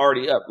 he's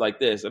already up like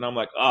this. And I'm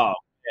like, oh,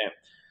 man.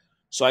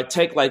 So I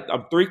take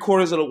I'm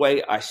 3/4 of the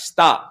way. I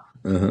stop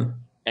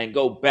and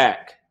go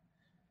back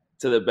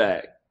to the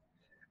bag.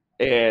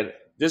 And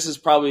this is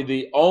probably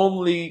the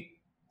only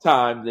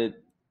time that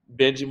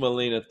Benji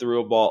Molina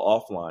threw a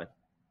ball offline.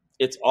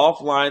 It's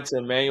offline to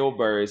Emmanuel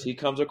Burris. He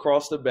comes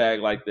across the bag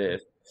like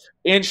this.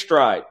 In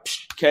stride,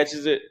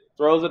 catches it,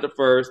 throws it to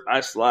first.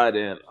 I slide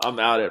in. I'm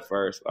out at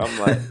first. I'm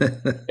like,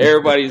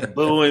 everybody's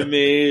booing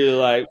me.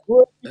 Like,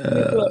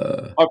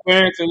 our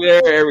parents are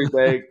there,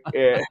 everything.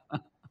 And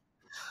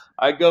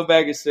I go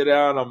back and sit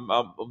down.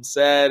 I'm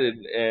sad,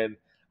 and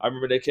I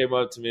remember they came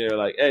up to me. They're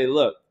like, "Hey,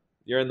 look,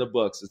 you're in the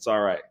books. It's all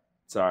right.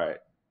 It's all right."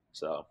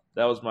 So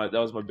that was my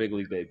big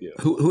league debut.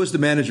 Who was the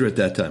manager at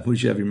that time? Who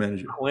did you have your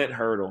manager? Clint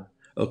Hurdle.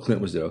 Oh,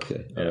 Clint was there.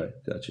 Okay, all right,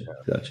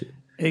 gotcha.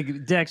 Hey,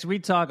 Dex, we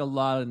talk a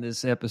lot in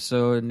this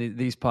episode and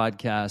these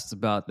podcasts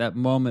about that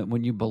moment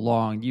when you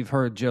belong. You've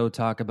heard Joe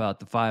talk about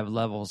the 5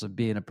 levels of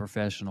being a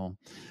professional.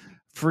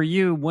 For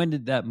you, when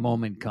did that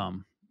moment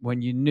come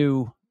when you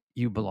knew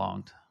you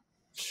belonged?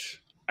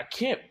 I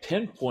can't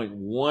pinpoint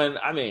one.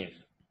 I mean,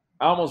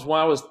 I was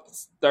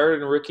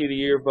third in Rookie of the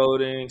Year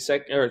voting,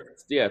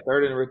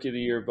 third in Rookie of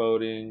the Year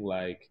voting.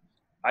 Like,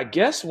 I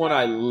guess when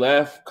I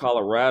left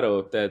Colorado,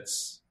 if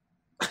that's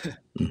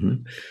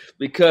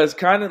because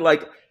kind of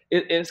like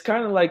it's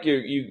kind of like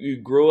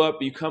you grow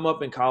up, you come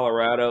up in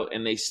Colorado,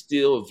 and they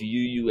still view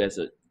you as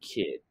a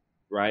kid,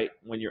 right?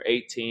 When you're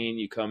 18,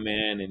 you come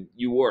in, and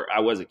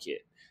I was a kid,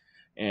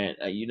 and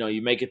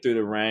you make it through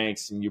the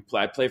ranks, and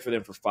I played for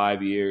them for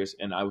 5 years,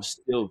 and I was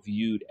still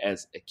viewed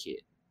as a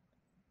kid.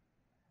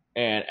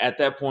 And at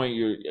that point,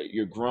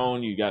 you're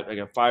grown. I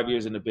got 5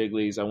 years in the big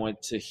leagues. I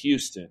went to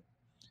Houston,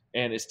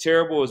 and as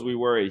terrible as we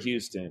were at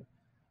Houston,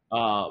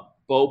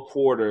 Bo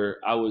Porter,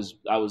 I was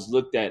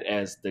looked at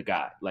as the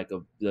guy, like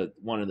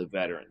one of the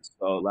veterans.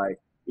 So like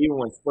even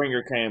when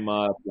Springer came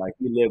up, like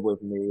he lived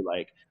with me,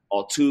 like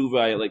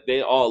Altuve, like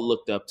they all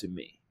looked up to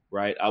me,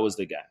 right? I was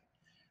the guy,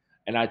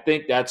 and I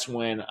think that's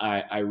when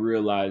I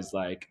realized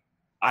like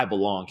I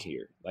belong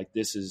here. Like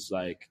this is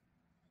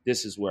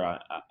where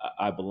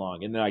I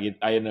belong. And then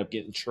I ended up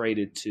getting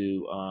traded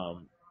to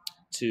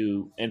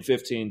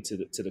N15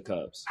 to the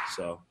Cubs.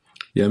 So.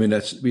 Yeah, I mean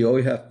we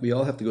all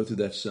have to go through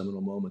that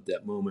seminal moment,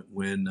 that moment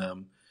when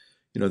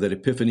that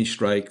epiphany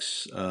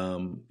strikes.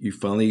 You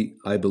finally,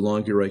 I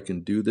belong here. I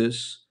can do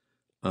this.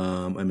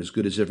 I'm as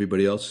good as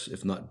everybody else,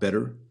 if not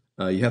better.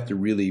 You have to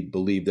really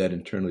believe that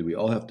internally. We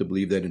all have to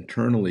believe that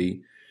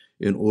internally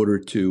in order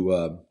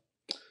to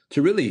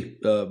really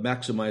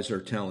maximize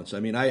our talents. I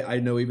mean, I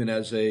know even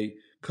as a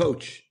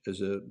coach,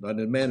 not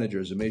a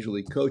manager, as a major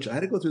league coach, I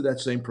had to go through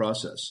that same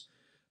process.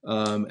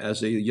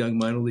 As a young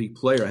minor league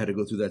player, I had to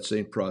go through that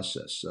same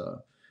process.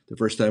 The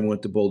first time I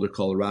went to Boulder,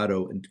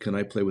 Colorado, and can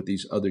I play with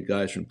these other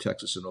guys from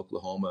Texas and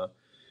Oklahoma,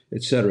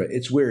 et cetera?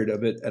 It's weird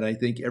of it. And I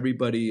think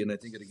everybody, and I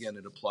think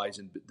it applies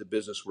in the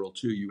business world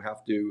too. You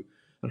have to,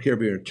 I don't care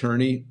if you're an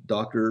attorney,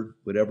 doctor,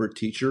 whatever,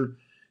 teacher,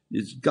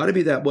 it's got to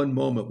be that one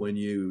moment when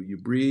you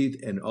breathe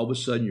and all of a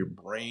sudden your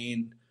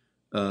brain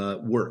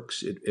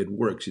works. It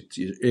works.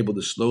 You're able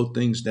to slow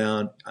things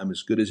down. I'm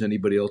as good as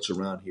anybody else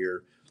around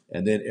here.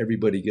 And then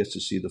everybody gets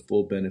to see the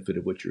full benefit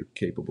of what you're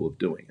capable of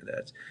doing. And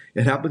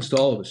it happens to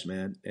all of us,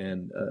 man.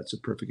 And it's a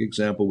perfect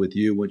example with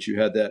you. Once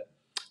you had that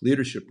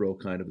leadership role,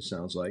 kind of, it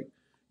sounds like,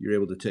 you're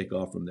able to take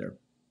off from there.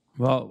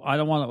 Well, I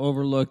don't want to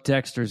overlook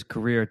Dexter's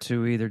career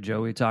too either,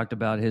 Joe. We talked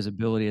about his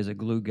ability as a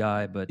glue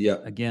guy, but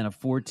again, a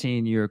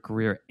 14-year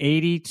career,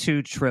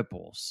 82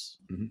 triples.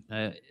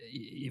 Mm-hmm.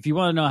 If you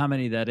want to know how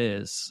many that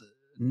is,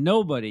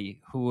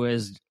 nobody who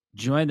has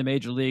joined the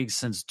major leagues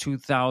since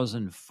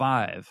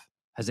 2005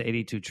 has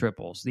 82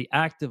 triples. The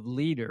active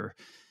leader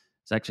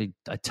is actually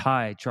a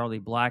tie. Charlie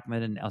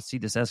Blackmon and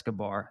Alcides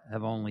Escobar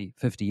have only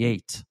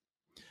 58.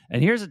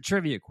 And here's a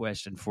trivia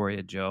question for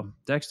you, Joe.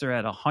 Dexter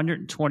had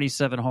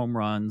 127 home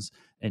runs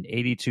and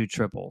 82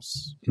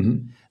 triples.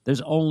 Mm-hmm.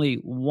 There's only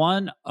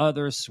one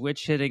other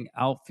switch-hitting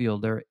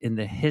outfielder in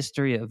the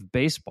history of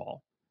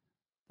baseball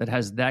that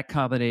has that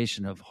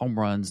combination of home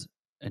runs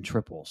and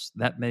triples.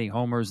 That many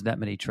homers, that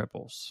many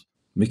triples.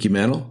 Mickey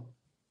Mantle?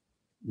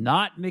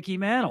 Not Mickey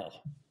Mantle,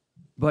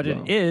 but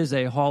It is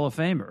a Hall of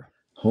Famer.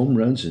 Home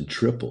runs and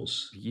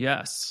triples.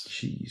 Yes.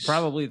 Jeez.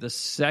 Probably the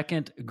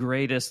second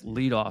greatest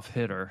leadoff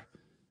hitter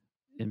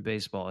in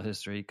baseball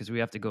history, because we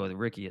have to go with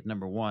Ricky at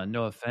number one.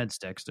 No offense,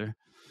 Dexter.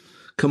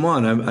 Come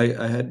on,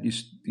 I had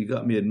you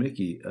got me at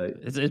Mickey.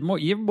 It's more,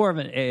 you're more of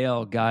an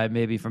AL guy,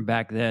 maybe from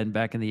back then,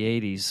 back in the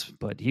 '80s.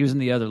 But he was in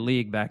the other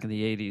league back in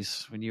the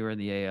 '80s when you were in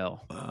the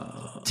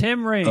AL.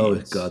 Tim Raines. Oh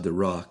God, The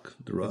Rock.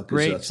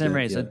 Great Tim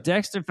Raines. Yeah. So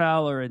Dexter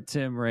Fowler and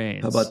Tim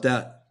Raines. How about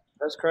that?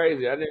 That's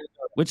crazy. I didn't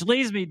know. Which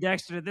leads me,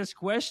 Dexter, to this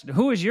question: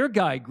 who was your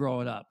guy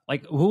growing up?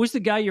 Like, who was the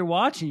guy you're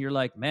watching? You're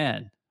like,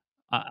 man,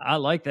 I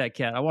like that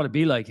cat. I want to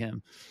be like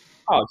him.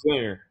 Oh,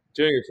 Junior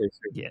for sure.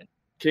 Yeah,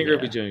 King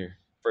Griffey Jr.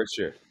 for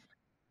sure,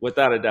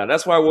 without a doubt.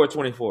 That's why I wore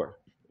 24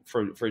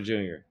 for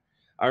Junior.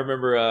 I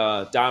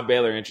remember Don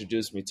Baylor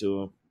introduced me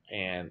to him,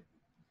 and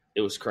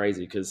it was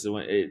crazy because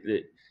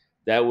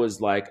that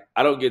was like,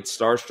 I don't get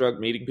starstruck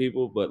meeting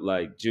people, but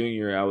like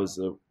Junior,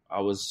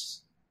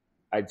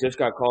 I just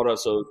got called up,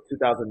 so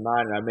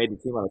 2009, and I made the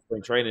team out of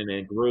spring training,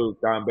 and Groove,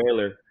 Don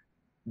Baylor,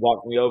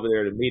 walked me over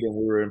there to meet him.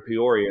 We were in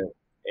Peoria,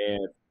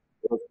 and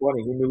it was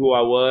funny. He knew who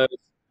I was.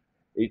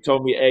 He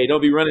told me, hey, don't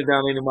be running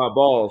down any of my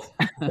balls.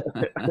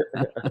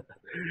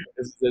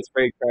 It's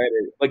very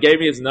exciting. But gave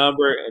me his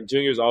number, and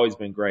Junior's always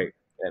been great.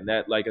 And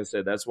that, like I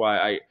said, that's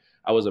why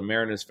I was a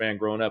Mariners fan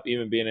growing up,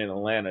 even being in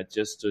Atlanta,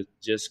 just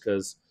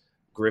because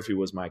Griffey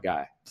was my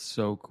guy.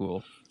 So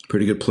cool.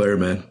 Pretty good player,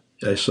 man.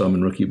 I saw him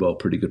in rookie ball.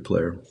 Pretty good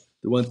player.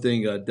 The one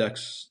thing,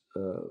 Dex,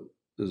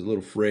 there's a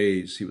little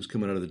phrase. He was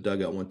coming out of the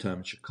dugout one time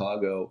in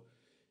Chicago.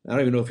 I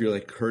don't even know if you're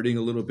like hurting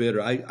a little bit,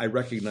 or I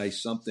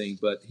recognize something,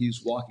 but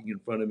he's walking in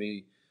front of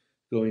me,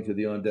 going to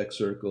the on-deck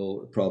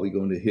circle, probably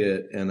going to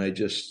hit, and I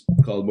just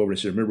called him over and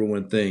said, remember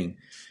one thing,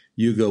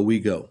 you go, we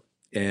go.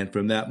 And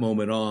from that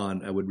moment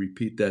on, I would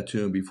repeat that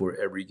to him before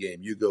every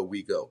game, you go,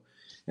 we go.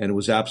 And it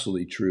was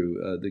absolutely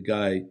true. The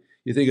guy,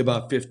 you think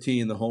about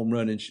 15, the home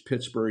run in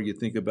Pittsburgh, you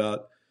think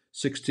about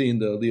 16,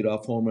 the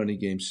leadoff home run in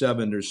Game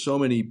 7. There's so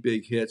many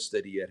big hits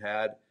that he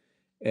had.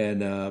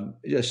 And and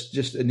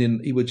then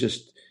he was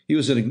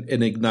an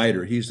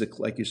igniter. He's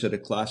like you said, a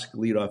classic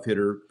leadoff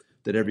hitter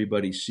that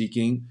everybody's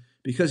seeking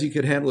because he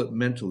could handle it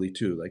mentally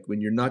too. Like when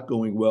you're not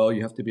going well,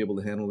 you have to be able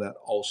to handle that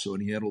also.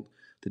 And he handled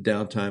the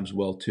down times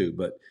well too.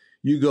 But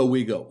you go,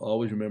 we go.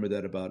 Always remember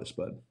that about us,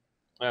 bud.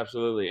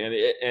 Absolutely. And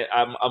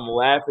I'm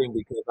laughing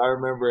because I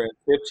remember in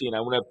 15, I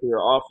went up to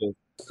your office.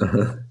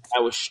 I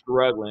was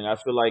struggling. I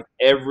feel like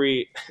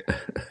every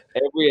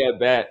at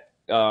bat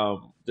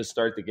to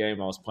start the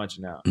game, I was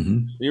punching out. Mm-hmm.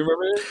 Do you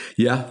remember this?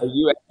 Yeah.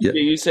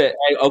 You said,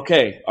 hey,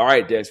 okay, all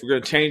right, Dex, we're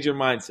going to change your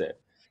mindset.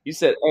 You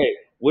said, hey,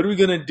 what are we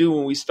going to do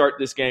when we start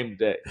this game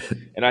today?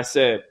 And I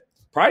said,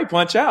 probably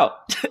punch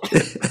out.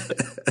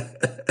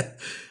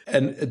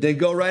 And then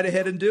go right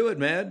ahead and do it,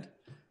 man.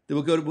 Then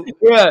we'll go to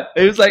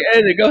it was like,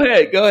 hey, go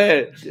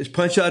ahead. Just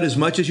punch out as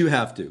much as you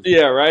have to.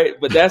 Yeah, right.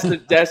 But that's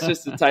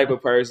just the type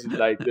of person,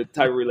 like the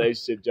type of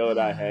relationship Joe and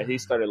I had. He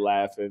started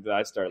laughing, and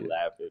I started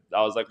laughing.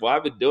 I was like, well,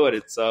 I've been doing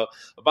it, so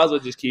I might as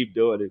well just keep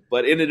doing it.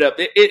 But it ended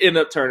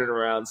up turning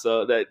around.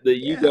 So that the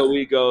you go,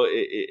 we go,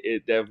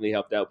 it definitely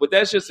helped out. But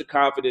that's just the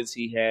confidence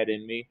he had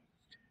in me,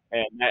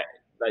 and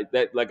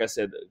like I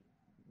said,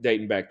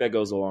 dating back, that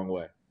goes a long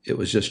way. It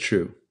was just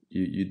true.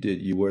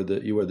 You were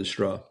the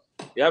straw.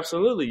 Yeah,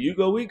 absolutely. You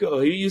go, we go.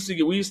 We used to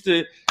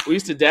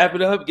dap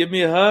it up, give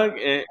me a hug,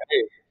 and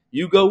hey,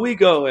 you go, we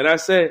go. And I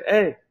said,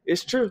 hey,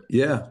 it's true.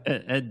 Yeah.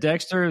 And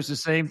Dexter is the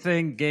same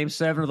thing. Game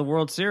 7 of the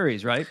World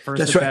Series, right? First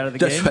that's at right. bat of the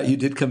that's game. Right. You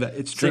did come back.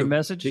 It's true. Same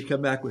message. He'd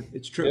come back with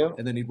it's true, yeah.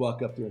 And then he'd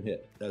walk up there and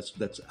hit. That's.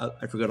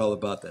 I forgot all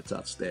about that. That's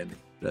outstanding.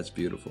 That's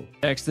beautiful.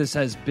 Dex, this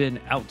has been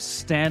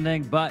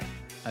outstanding, but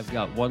I've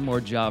got one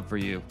more job for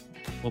you.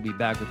 We'll be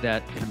back with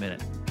that in a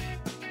minute.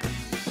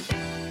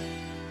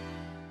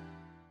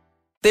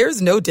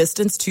 There's no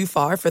distance too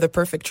far for the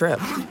perfect trip.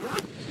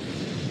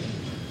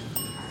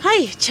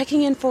 Hi,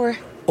 checking in for...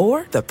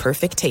 Or the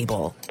perfect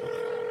table.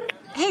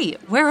 Hey,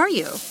 where are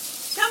you?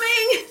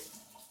 Coming!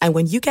 And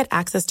when you get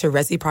access to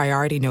Resi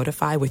Priority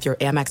Notify with your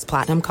Amex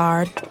Platinum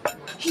card...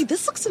 Hey,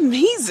 this looks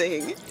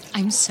amazing!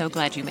 I'm so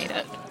glad you made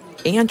it.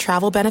 And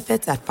travel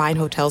benefits at fine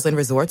hotels and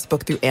resorts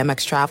booked through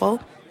Amex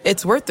Travel,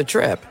 it's worth the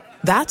trip.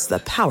 That's the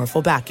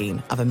powerful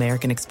backing of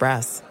American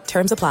Express.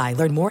 Terms apply.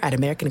 Learn more at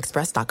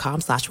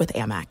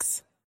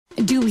americanexpress.com/withAmex.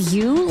 Do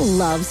you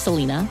love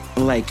Selena?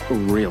 Like,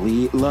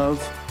 really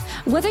love?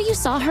 Whether you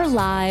saw her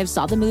live,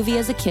 saw the movie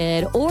as a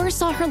kid, or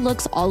saw her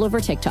looks all over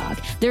TikTok,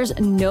 there's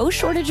no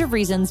shortage of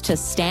reasons to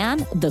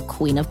stan the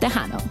Queen of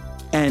Tejano.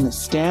 And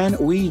Stan,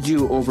 we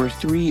do over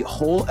 3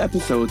 whole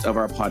episodes of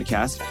our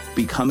podcast,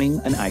 Becoming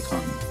an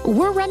Icon.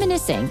 We're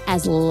reminiscing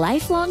as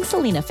lifelong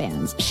Selena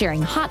fans,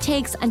 sharing hot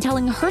takes and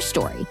telling her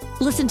story.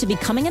 Listen to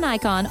Becoming an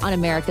Icon on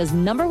America's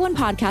 #1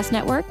 podcast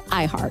network,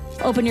 iHeart.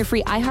 Open your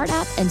free iHeart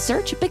app and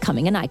search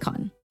Becoming an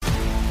Icon.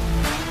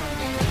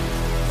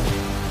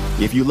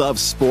 If you love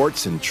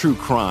sports and true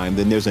crime,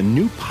 then there's a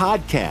new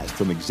podcast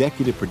from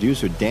executive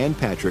producer Dan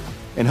Patrick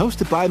and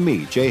hosted by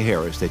me, Jay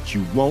Harris, that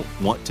you won't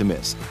want to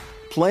miss.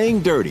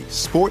 Playing Dirty: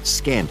 Sports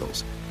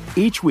Scandals.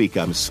 Each week,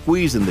 I'm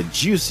squeezing the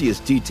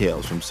juiciest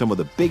details from some of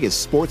the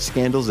biggest sports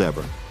scandals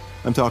ever.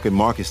 I'm talking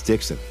Marcus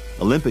Dixon,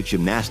 Olympic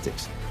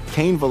gymnastics,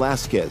 Cain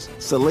Velasquez,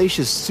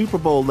 salacious Super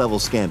Bowl-level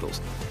scandals.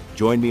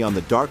 Join me on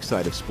the dark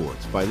side of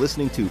sports by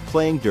listening to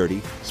Playing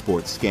Dirty: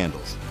 Sports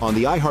Scandals on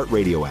the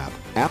iHeartRadio app,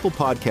 Apple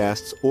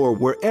Podcasts, or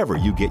wherever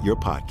you get your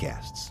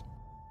podcasts.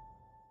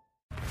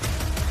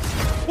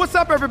 What's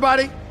up,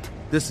 everybody?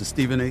 This is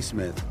Stephen A.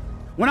 Smith.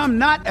 When I'm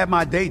not at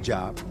my day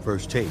job,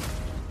 First Take,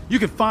 you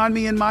can find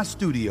me in my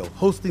studio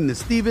hosting the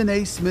Stephen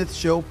A. Smith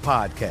Show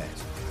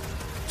podcast.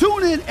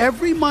 Tune in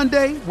every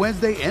Monday,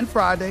 Wednesday, and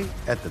Friday,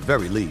 at the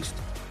very least,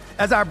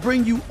 as I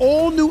bring you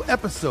all new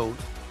episodes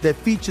that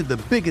feature the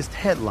biggest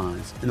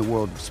headlines in the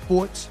world of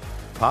sports,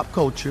 pop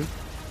culture,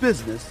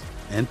 business,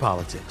 and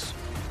politics.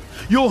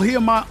 You'll hear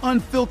my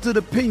unfiltered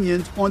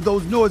opinions on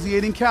those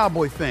nauseating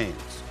Cowboy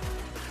fans,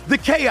 the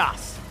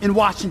chaos in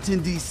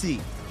Washington,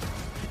 D.C.,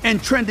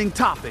 and trending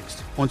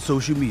topics on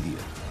social media,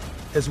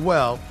 as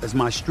well as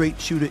my straight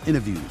shooter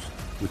interviews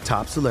with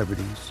top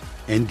celebrities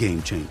and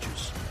game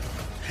changers.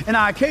 And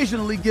I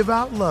occasionally give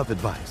out love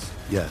advice.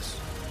 Yes,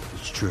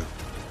 it's true.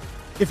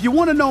 If you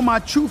want to know my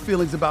true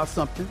feelings about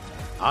something,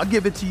 I'll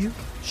give it to you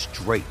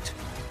straight.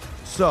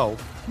 So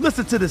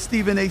listen to the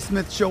Stephen A.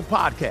 Smith Show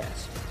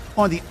podcast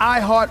on the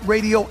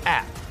iHeartRadio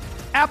app,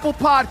 Apple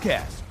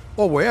Podcasts,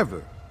 or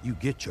wherever you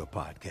get your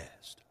podcast.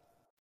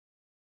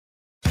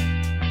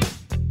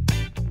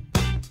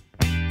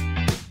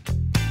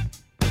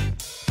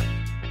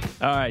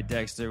 All right,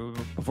 Dexter,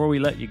 before we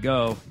let you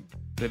go,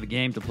 we have a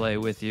game to play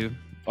with you.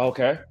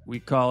 Okay. We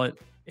call it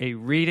a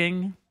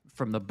reading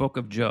from the Book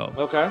of Joe.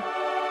 Okay.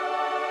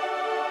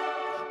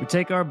 We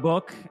take our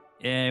book,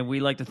 and we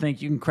like to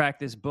think you can crack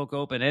this book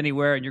open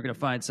anywhere, and you're going to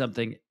find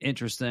something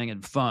interesting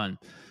and fun.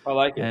 I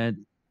like it.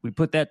 And we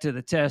put that to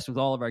the test with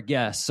all of our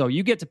guests. So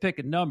you get to pick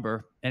a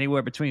number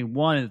anywhere between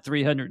 1 and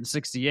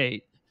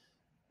 368,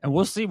 and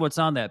we'll see what's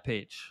on that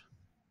page.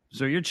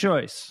 So your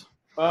choice.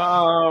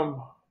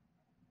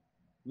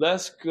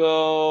 Let's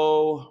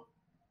go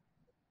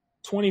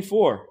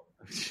 24.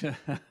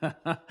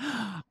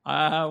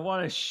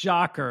 What a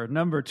shocker.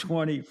 Number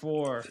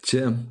 24.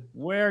 Tim.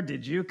 Where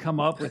did you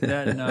come up with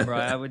that number?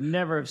 I would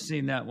never have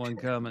seen that one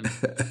coming.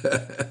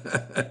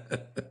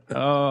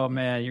 Oh,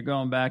 man. You're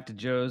going back to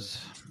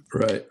Joe's.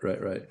 Right.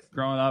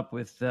 Growing up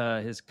with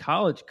his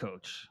college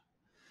coach.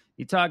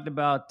 He talked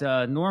about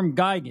Norm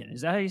Gigon.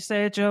 Is that how you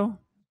say it, Joe?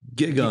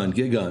 Gigon.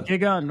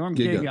 Norm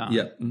Gigon.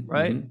 Yeah.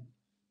 Right? Mm-hmm.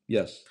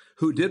 Yes.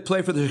 Who did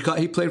play for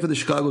he played for the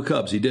Chicago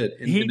Cubs. He did.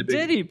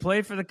 He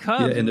played for the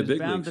Cubs. Yeah, in the big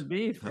leagues. To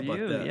be for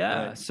you. That?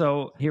 Yeah. Right.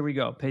 So here we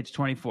go. Page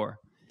 24.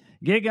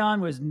 Gigon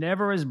was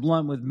never as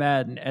blunt with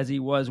Madden as he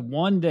was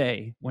one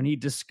day when he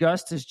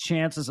discussed his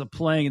chances of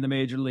playing in the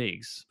major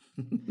leagues.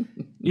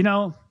 You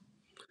know,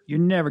 you're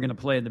never going to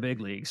play in the big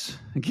leagues,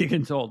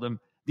 Gigon told him.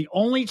 The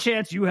only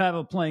chance you have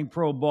of playing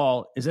pro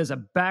ball is as a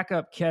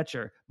backup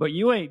catcher, but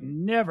you ain't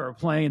never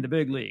playing in the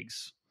big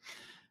leagues.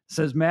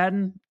 Says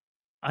Madden,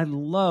 I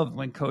loved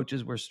when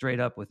coaches were straight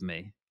up with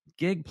me.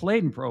 Gig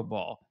played in pro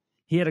ball.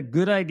 He had a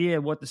good idea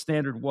of what the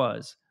standard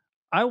was.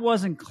 I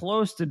wasn't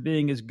close to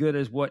being as good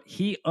as what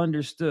he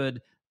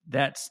understood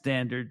that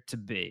standard to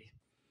be.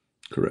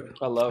 Correct.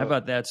 I love it. How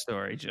about that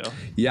story, Joe?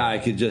 Yeah,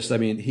 he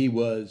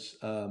was,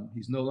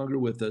 he's no longer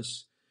with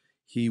us.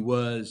 He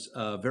was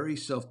a very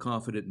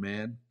self-confident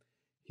man.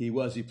 He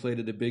played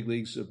in the big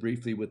leagues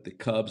briefly with the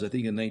Cubs, I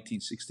think in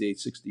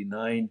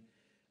 1968-69.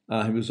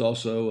 He was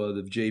also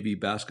the JV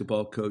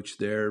basketball coach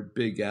there,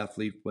 big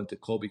athlete, went to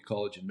Colby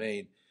College in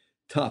Maine.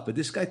 Tough, but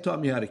this guy taught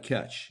me how to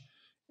catch.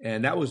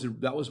 And that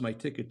was my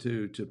ticket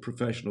to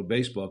professional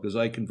baseball because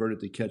I converted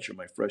to catcher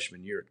my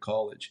freshman year at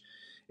college.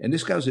 And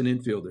this guy was an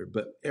infielder,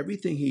 but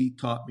everything he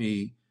taught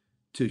me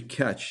to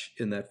catch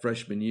in that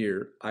freshman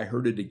year, I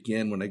heard it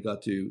again when I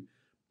got to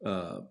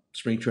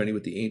spring training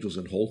with the Angels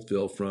in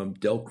Holtville from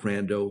Del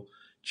Crando,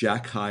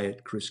 Jack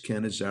Hyatt, Chris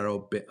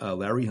Cannizzaro,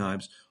 Larry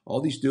Himes, all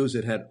these dudes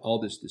that had all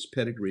this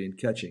pedigree in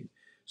catching.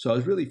 So I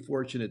was really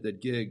fortunate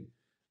that Gig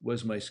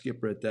was my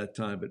skipper at that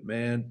time. But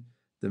man,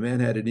 the man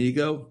had an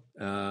ego,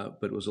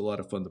 but it was a lot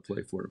of fun to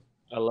play for him.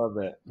 I love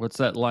that. What's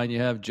that line you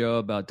have, Joe,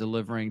 about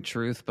delivering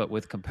truth but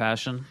with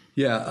compassion?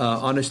 Yeah,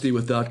 honesty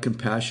without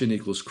compassion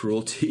equals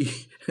cruelty.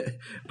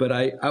 But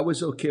I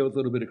was okay with a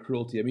little bit of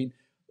cruelty. I mean,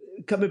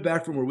 coming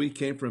back from where we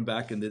came from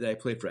back in the day, I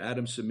played for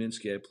Adam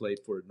Szymanski, I played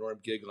for Norm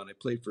Gigon, I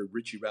played for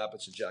Richie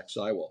Rabbits and Jack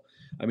Seiwell.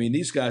 I mean,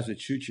 these guys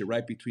would shoot you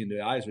right between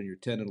the eyes when you're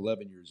 10 and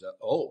 11 years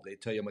old. They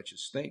tell you how much you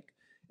stink.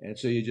 And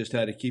so you just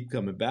had to keep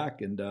coming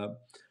back. And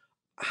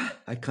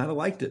I kind of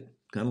liked it.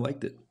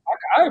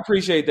 I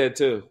appreciate that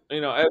too.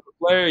 You know, as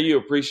a player, you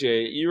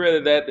appreciate it. You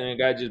rather that than a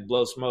guy just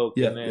blow smoke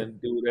and then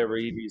do whatever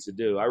he needs to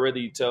do. I rather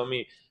you tell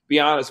me, be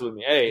honest with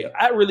me. Hey,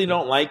 I really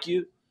don't like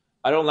you.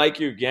 I don't like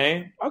your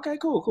game. Okay,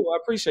 cool. I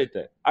appreciate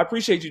that. I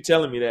appreciate you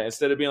telling me that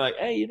instead of being like,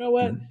 hey, you know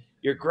what? Mm-hmm.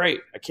 You're great.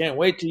 I can't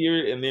wait to hear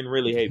it and then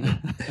really hate me.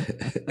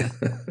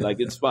 Like,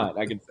 it's fine.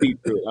 I can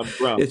feed through it. I'm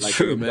grown. It's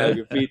true, man. I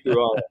can feed through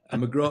all that.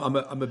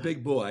 I'm a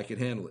big boy. I can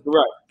handle it.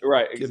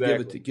 Right.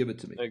 Exactly. Give it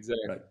to me.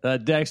 Exactly.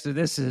 Right. Dexter,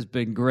 this has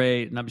been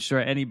great, and I'm sure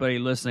anybody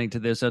listening to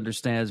this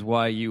understands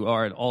why you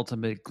are an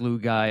ultimate glue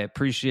guy. I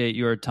appreciate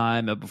your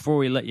time. Before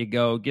we let you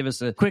go, give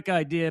us a quick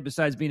idea,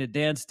 besides being a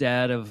dance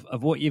dad,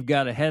 of what you've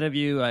got ahead of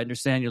you. I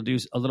understand you'll do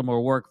a little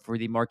more work for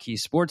the Marquee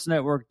Sports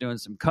Network, doing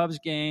some Cubs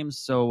games.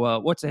 So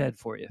what's ahead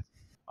for you?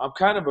 I'm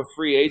kind of a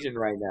free agent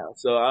right now,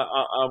 so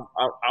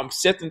I'm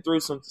sifting through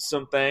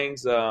some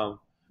things.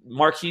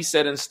 Marquee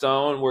set in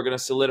stone. We're going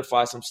to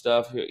solidify some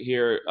stuff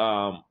here,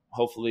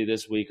 hopefully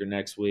this week or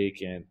next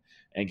week,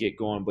 and get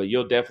going. But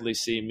you'll definitely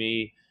see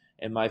me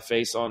and my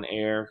face on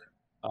air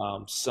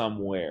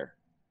somewhere,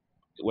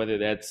 whether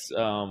that's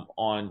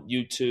on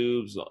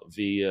YouTube,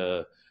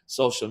 via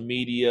social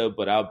media.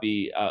 But I'll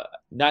be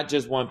not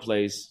just one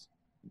place,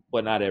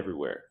 but not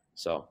everywhere.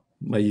 So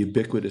my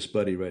ubiquitous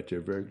buddy right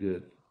there. Very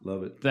good.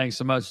 Love it. Thanks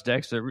so much,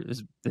 Dexter.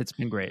 It's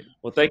been great.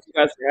 Well, thank you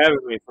guys for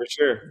having me, for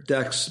sure.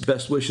 Dex,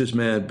 best wishes,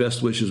 man.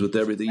 Best wishes with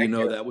everything. Thank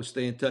you. That. We'll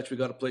stay in touch. We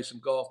got to play some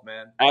golf,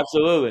 man.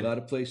 Absolutely. Got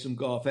to play some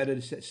golf. I had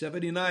a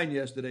 79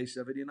 yesterday.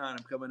 79. I'm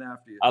coming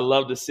after you. I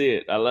love to see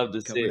it.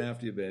 Coming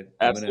after you, babe.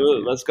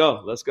 Absolutely. Let's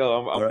go.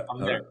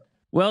 I'm there. Right.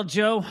 Well,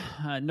 Joe,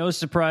 no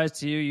surprise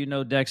to you. You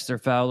know Dexter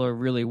Fowler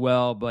really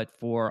well, but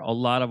for a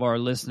lot of our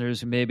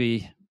listeners who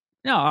maybe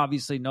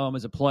obviously know him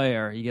as a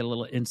player, you get a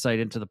little insight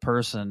into the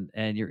person,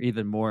 and you're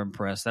even more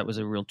impressed. That was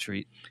a real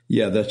treat.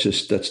 Yeah,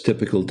 that's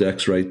typical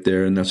Dex right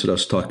there, and that's what I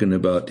was talking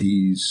about.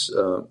 He's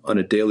on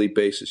a daily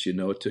basis, you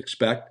know what to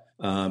expect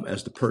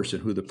as the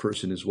person, who the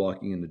person is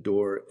walking in the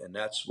door, and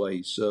that's why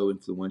he's so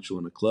influential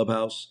in the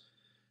clubhouse.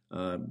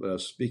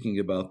 Speaking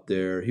about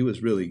there, he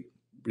was really,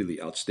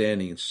 really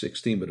outstanding in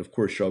 16, but of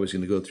course you're always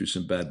going to go through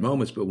some bad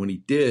moments, but when he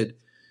did,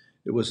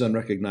 it was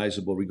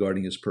unrecognizable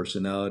regarding his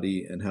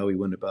personality and how he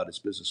went about his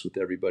business with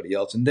everybody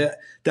else. And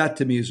that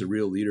to me is a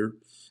real leader,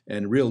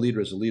 and a real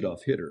leader is a leadoff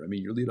hitter. I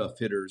mean, your leadoff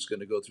hitter is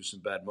going to go through some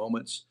bad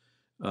moments.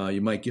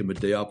 You might give him a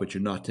day off, but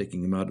you're not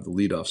taking him out of the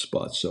leadoff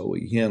spot. So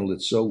he handled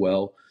it so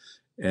well,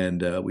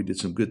 and we did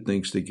some good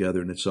things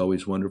together, and it's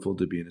always wonderful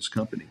to be in his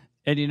company.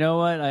 And you know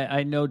what?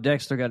 I know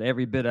Dexter got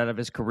every bit out of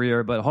his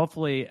career, but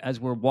hopefully as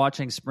we're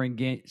watching spring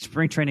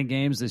training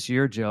games this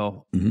year,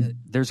 Joe,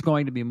 there's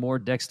going to be more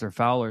Dexter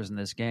Fowlers in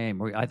this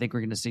game. I think we're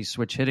going to see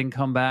switch hitting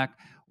come back.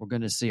 We're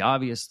going to see,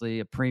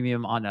 obviously, a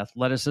premium on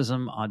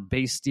athleticism, on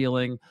base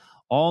stealing,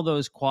 all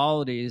those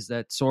qualities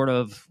that sort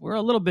of were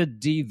a little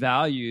bit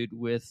devalued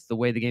with the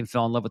way the game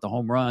fell in love with the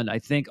home run, I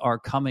think are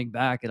coming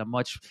back in a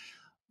much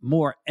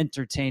more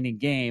entertaining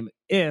game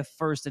if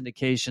first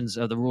indications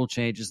of the rule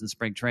changes in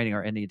spring training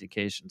are any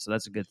indication. So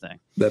that's a good thing.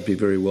 That'd be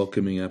very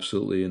welcoming,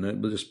 absolutely.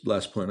 And just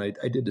last point,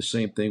 I did the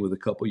same thing with a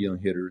couple young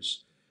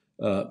hitters,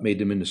 made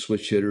them into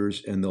switch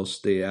hitters, and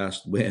they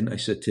asked when. I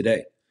said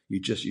today. You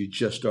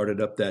just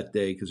started up that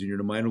day, because when you're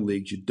in the minor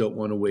leagues, you don't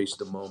want to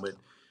waste a moment.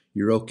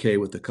 You're okay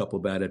with a couple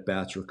bad at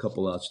bats or a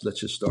couple outs.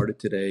 Let's just start it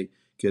today,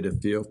 get a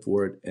feel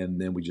for it,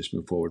 and then we just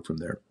move forward from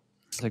there.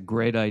 It's a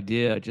great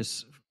idea.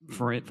 Just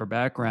for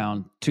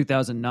background,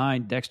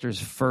 2009,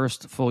 Dexter's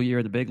first full year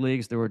in the big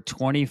leagues, there were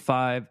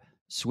 25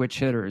 switch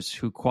hitters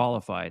who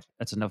qualified.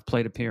 That's enough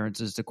plate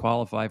appearances to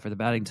qualify for the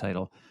batting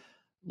title.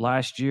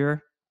 Last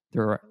year,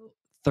 there were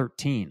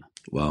 13.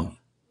 Wow.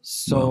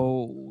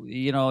 So,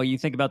 you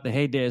think about the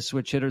heyday of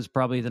switch hitters,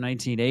 probably the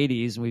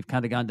 1980s, and we've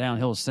kind of gone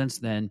downhill since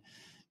then.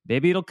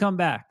 Maybe it'll come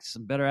back.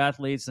 Some better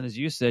athletes, and as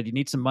you said, you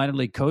need some minor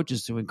league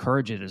coaches to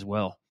encourage it as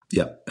well.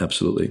 Yeah,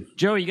 absolutely.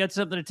 Joe, you got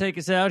something to take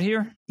us out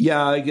here?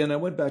 Yeah, again, I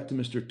went back to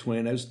Mr.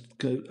 Twain. I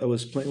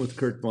was playing with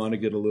Kurt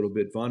Vonnegut a little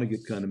bit.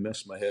 Vonnegut kind of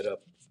messed my head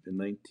up in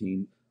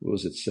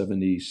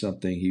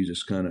 70-something. He was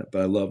just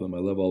but I love him. I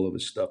love all of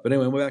his stuff. But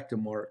anyway, I went back to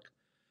Mark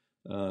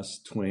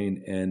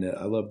Twain, and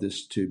I love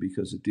this too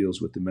because it deals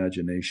with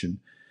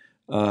imagination.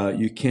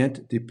 You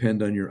can't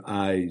depend on your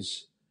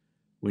eyes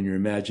when your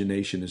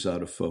imagination is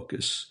out of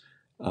focus.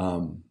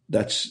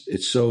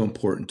 It's so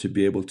important to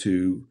be able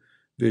to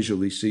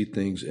visually see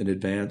things in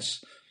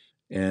advance,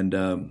 and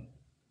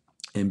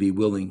be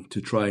willing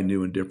to try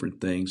new and different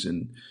things,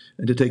 and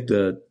to take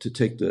the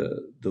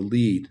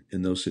lead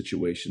in those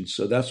situations.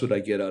 So that's what I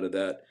get out of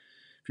that.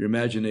 If your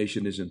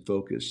imagination is in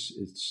focus,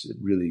 it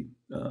really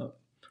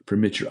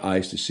permits your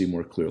eyes to see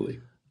more clearly.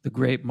 The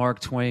great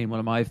Mark Twain, one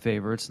of my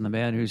favorites, and the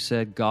man who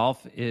said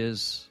golf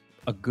is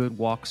a good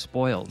walk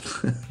spoiled.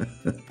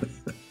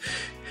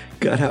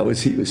 God,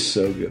 he was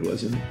so good,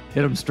 wasn't he?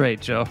 Hit him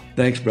straight, Joe.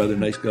 Thanks, brother.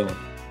 Nice going.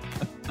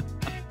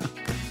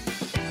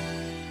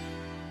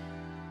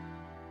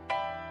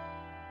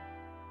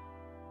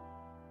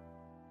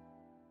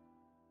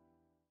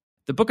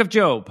 The Book of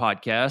Joe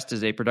podcast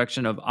is a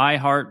production of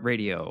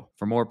iHeartRadio.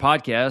 For more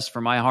podcasts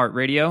from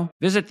iHeartRadio,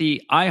 visit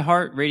the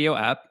iHeartRadio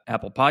app,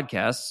 Apple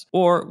Podcasts,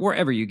 or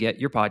wherever you get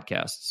your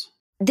podcasts.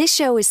 This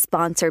show is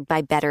sponsored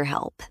by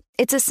BetterHelp.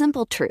 It's a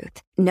simple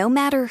truth. No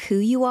matter who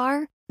you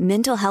are,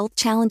 mental health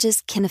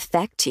challenges can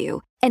affect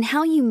you, and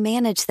how you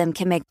manage them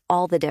can make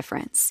all the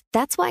difference.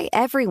 That's why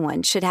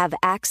everyone should have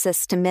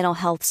access to mental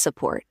health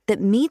support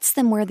that meets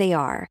them where they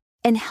are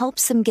and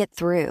helps them get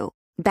through.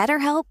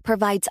 BetterHelp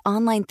provides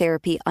online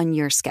therapy on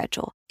your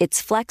schedule.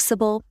 It's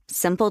flexible,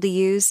 simple to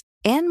use,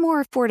 and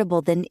more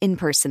affordable than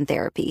in-person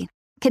therapy.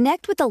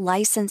 Connect with a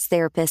licensed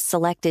therapist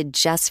selected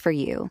just for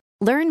you.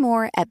 Learn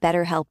more at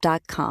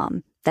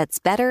BetterHelp.com. That's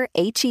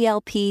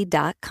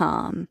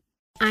BetterHelp.com.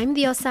 I'm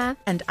Diosa.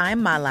 And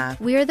I'm Mala.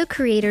 We are the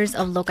creators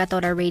of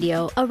Locatora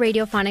Radio, a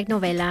radiophonic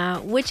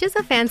novela, which is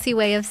a fancy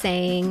way of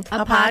saying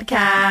a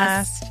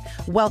podcast.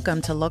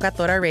 Welcome to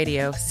Locatora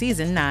Radio,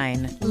 Season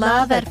 9.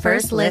 Love at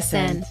First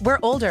Listen. We're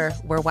older,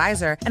 we're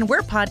wiser, and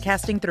we're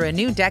podcasting through a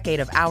new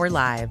decade of our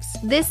lives.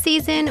 This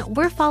season,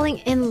 we're falling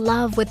in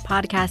love with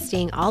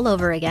podcasting all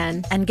over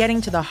again. And getting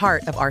to the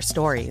heart of our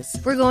stories.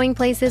 We're going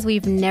places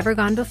we've never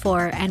gone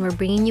before, and we're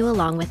bringing you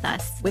along with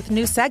us. With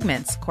new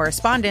segments,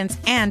 correspondence,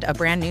 and a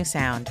brand new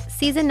sound.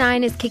 Season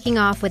 9 is kicking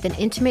off with an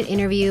intimate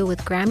interview with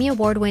Grammy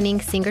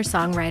Award-winning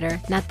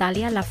singer-songwriter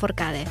Natalia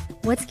Lafourcade.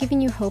 What's giving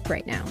you hope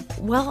right now?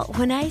 Well,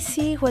 when I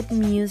see what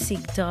music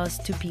does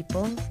to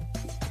people,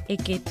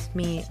 it gives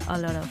me a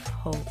lot of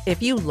hope.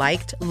 If you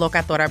liked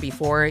Locatora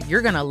before,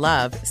 you're going to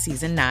love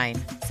Season 9.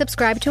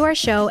 Subscribe to our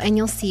show and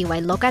you'll see why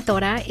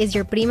Locatora is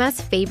your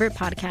prima's favorite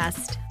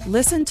podcast.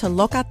 Listen to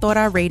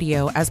Locatora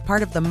Radio as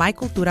part of the My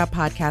Cultura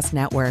Podcast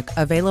Network,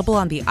 available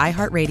on the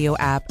iHeartRadio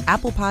app,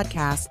 Apple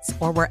Podcasts,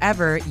 or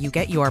wherever you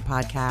get your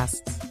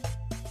podcasts.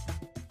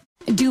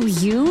 Do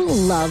you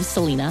love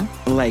Selena?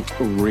 Like,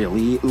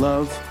 really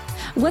love?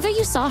 Whether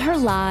you saw her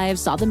live,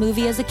 saw the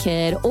movie as a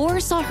kid, or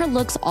saw her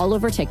looks all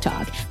over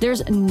TikTok,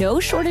 there's no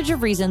shortage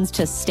of reasons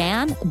to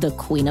stan the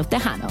Queen of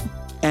Tejano.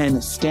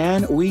 And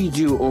Stan, we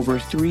do over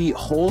 3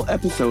 whole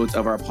episodes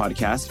of our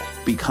podcast,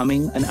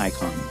 Becoming an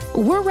Icon.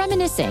 We're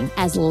reminiscing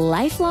as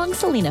lifelong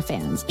Selena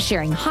fans,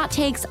 sharing hot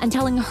takes and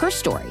telling her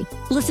story.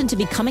 Listen to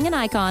Becoming an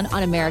Icon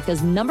on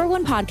America's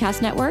 #1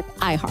 podcast network,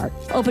 iHeart.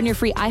 Open your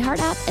free iHeart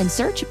app and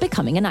search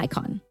Becoming an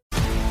Icon.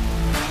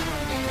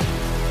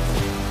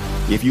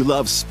 If you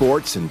love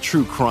sports and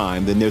true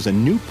crime, then there's a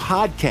new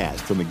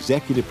podcast from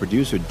executive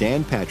producer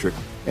Dan Patrick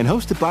and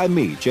hosted by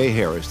me, Jay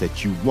Harris,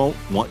 that you won't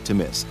want to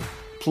miss.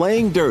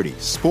 Playing Dirty: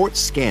 Sports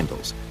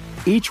Scandals.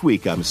 Each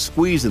week, I'm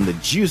squeezing the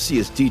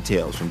juiciest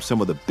details from some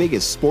of the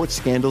biggest sports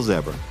scandals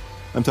ever.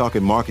 I'm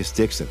talking Marcus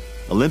Dixon,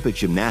 Olympic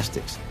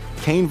gymnastics,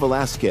 Cain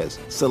Velasquez,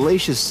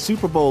 salacious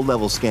Super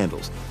Bowl-level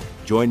scandals.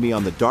 Join me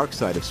on the dark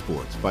side of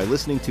sports by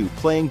listening to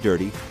Playing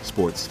Dirty: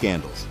 Sports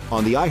Scandals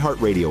on the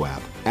iHeartRadio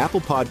app,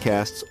 Apple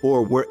Podcasts,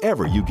 or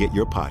wherever you get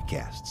your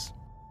podcasts.